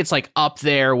 I think it's like up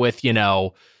there with,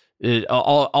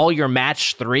 all your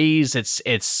match threes. It's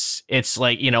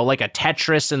like, like a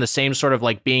Tetris in the same sort of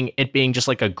like being just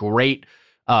like a great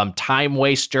time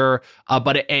waster.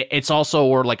 But it's also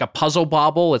or like a puzzle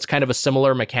bobble. It's kind of a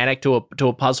similar mechanic to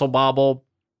a puzzle bobble.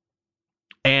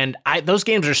 And those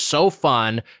games are so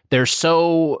fun. They're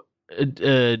so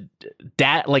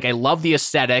I love the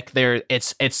aesthetic.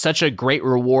 It's such a great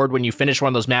reward when you finish one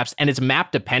of those maps, and it's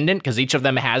map dependent because each of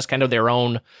them has kind of their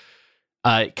own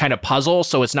kind of puzzle.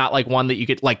 So it's not like one that you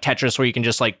get like Tetris where you can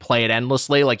just like play it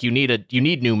endlessly. Like you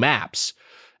need new maps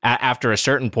after a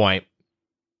certain point.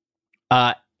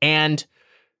 And kind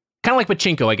of like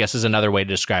pachinko, I guess, is another way to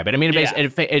describe it. I mean,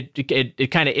 it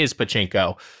kind of is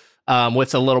pachinko.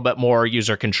 With a little bit more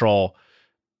user control.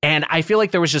 And I feel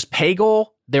like there was just Peggle,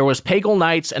 there was Peggle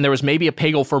Nights, and there was maybe a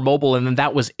Peggle for mobile, and then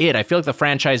that was it. I feel like the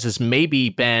franchise has maybe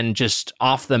been just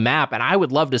off the map, and I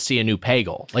would love to see a new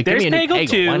Peggle. Like, there's give me a new Peggle.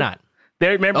 Too. Why not?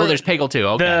 There's Peggle too.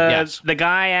 Okay, yes. The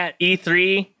guy at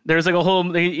E3, there's like a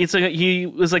whole, he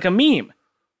was like a meme,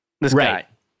 this guy.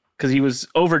 Because he was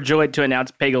overjoyed to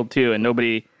announce Peggle 2, and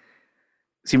nobody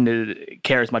seemed to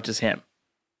care as much as him.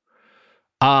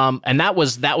 And that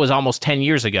was almost 10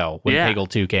 years ago when Peggle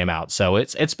 2 came out. So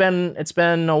it's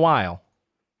been a while.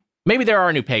 Maybe there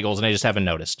are new Peggles and I just haven't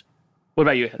noticed. What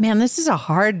about you? Man, this is a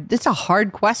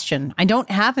hard question. I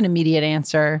don't have an immediate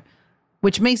answer,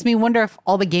 which makes me wonder if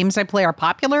all the games I play are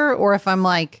popular or if I'm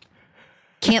like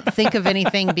can't think of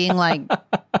anything being like,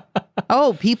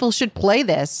 oh, people should play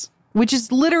this, which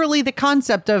is literally the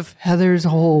concept of Heather's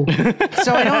Hole.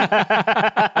 So I don't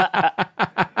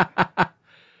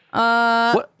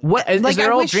what is like,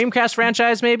 there old Dreamcast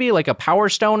franchise maybe like a Power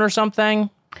Stone or something?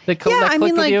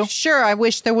 Sure. I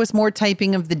wish there was more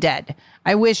typing of the dead.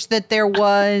 I wish that there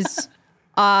was.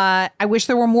 I wish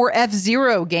there were more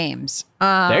F-Zero games.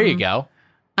 There you go.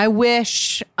 I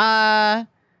wish. I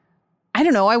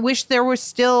don't know. I wish there was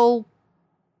still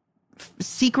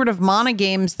Secret of Mana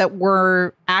games that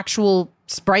were actual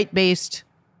sprite-based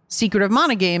Secret of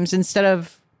Mana games instead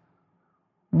of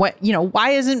what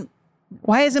Why isn't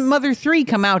Mother 3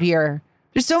 come out here?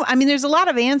 There's a lot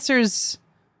of answers,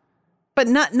 but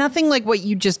nothing like what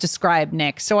you just described,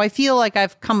 Nick. So I feel like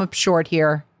I've come up short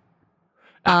here.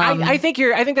 I think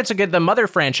that's the Mother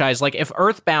franchise. Like if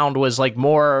Earthbound was like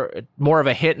more of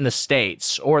a hit in the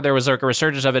States, or there was like a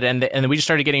resurgence of it, and then we just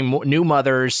started getting new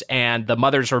Mothers, and the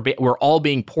Mothers were all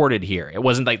being ported here. It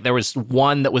wasn't like there was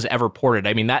one that was ever ported.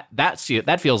 I mean that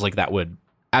feels like that would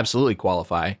absolutely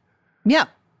qualify. Yeah.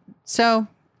 So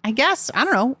I guess, I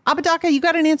don't know. Apodaca, you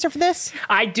got an answer for this?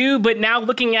 I do, but now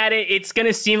looking at it, it's going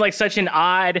to seem like such an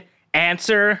odd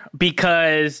answer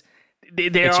because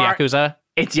it's Yakuza?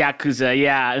 It's Yakuza,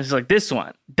 yeah. It's like this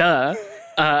one. Duh.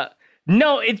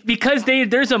 No, it's because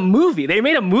there's a movie. They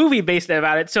made a movie based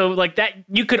about it. So like that,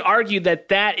 you could argue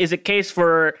that is a case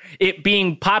for it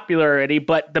being popular already,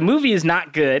 but the movie is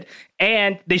not good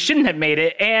and they shouldn't have made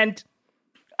it. And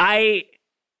I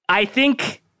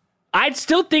think... I'd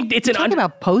still think it's talking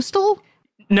about Postal?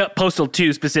 No, Postal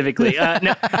 2 specifically.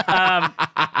 No,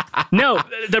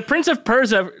 the Prince of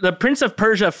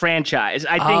Persia franchise.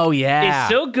 I think is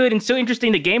so good and so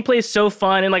interesting. The gameplay is so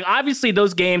fun, and like obviously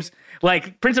those games,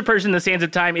 like Prince of Persia: In the Sands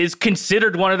of Time, is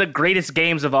considered one of the greatest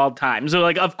games of all time. So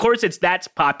like, of course, that's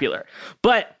popular,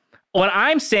 but. What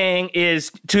I'm saying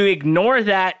is to ignore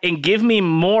that and give me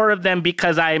more of them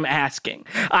because I'm asking.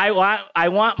 I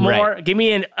want more. Right. Give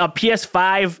me a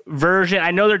PS5 version.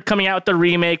 I know they're coming out with the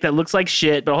remake that looks like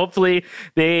shit, but hopefully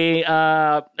they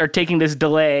are taking this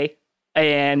delay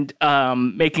and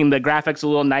making the graphics a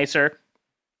little nicer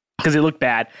because they look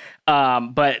bad.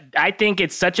 But I think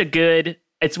it's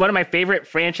it's one of my favorite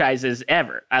franchises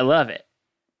ever. I love it.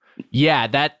 Yeah,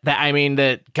 it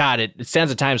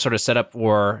Sands of Time sort of set up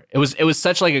for it was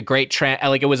such like a great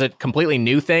it was a completely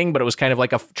new thing, but it was kind of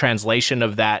like a translation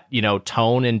of that,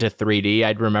 tone into 3D.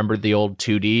 I'd remembered the old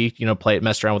 2D,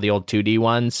 messed around with the old 2D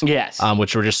ones. Yes.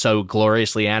 Which were just so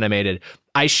gloriously animated.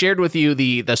 I shared with you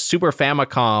the Super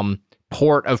Famicom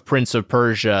port of Prince of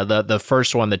Persia, the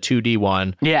first one, the 2D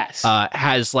one. Yes.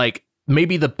 Has like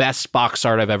maybe the best box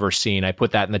art I've ever seen. I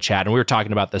put that in the chat, and we were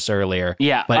talking about this earlier.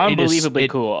 Yeah, but unbelievably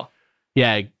cool.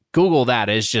 Yeah, Google that.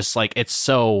 It's just like, it's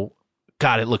so,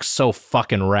 God, it looks so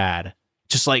fucking rad.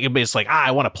 Just like, it's like,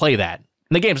 I want to play that.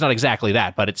 And the game's not exactly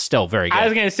that, but it's still very good. I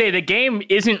was going to say, the game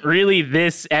isn't really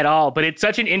this at all, but it's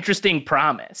such an interesting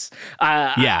promise.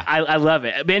 I love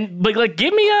it. I mean, like,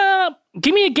 give me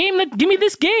a game give me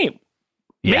this game.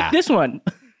 Yeah. Make this one.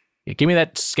 Yeah, give me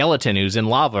that skeleton who's in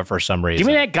lava for some reason. Give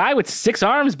me that guy with 6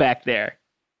 arms back there.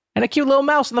 And a cute little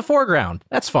mouse in the foreground.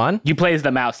 That's fun. You play as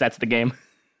the mouse. That's the game.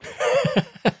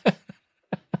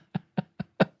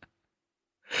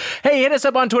 Hey, hit us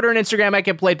up on Twitter and Instagram at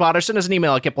GetPlayedPod, or send us an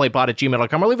email at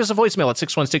getplayedpod@gmail.com, or leave us a voicemail at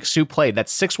 616-2-PLAYED.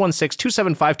 That's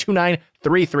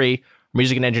 616-275-2933.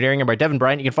 Music and engineering by Devin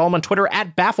Bryant. You can follow him on Twitter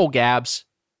at BaffleGabs.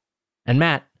 And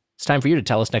Matt, it's time for you to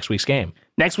tell us next week's game.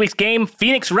 Next week's game,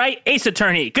 Phoenix Wright Ace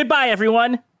Attorney. Goodbye,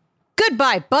 everyone.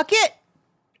 Goodbye, Bucket.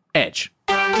 Edge.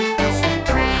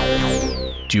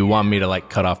 Do you want me to, like,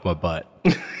 cut off my butt?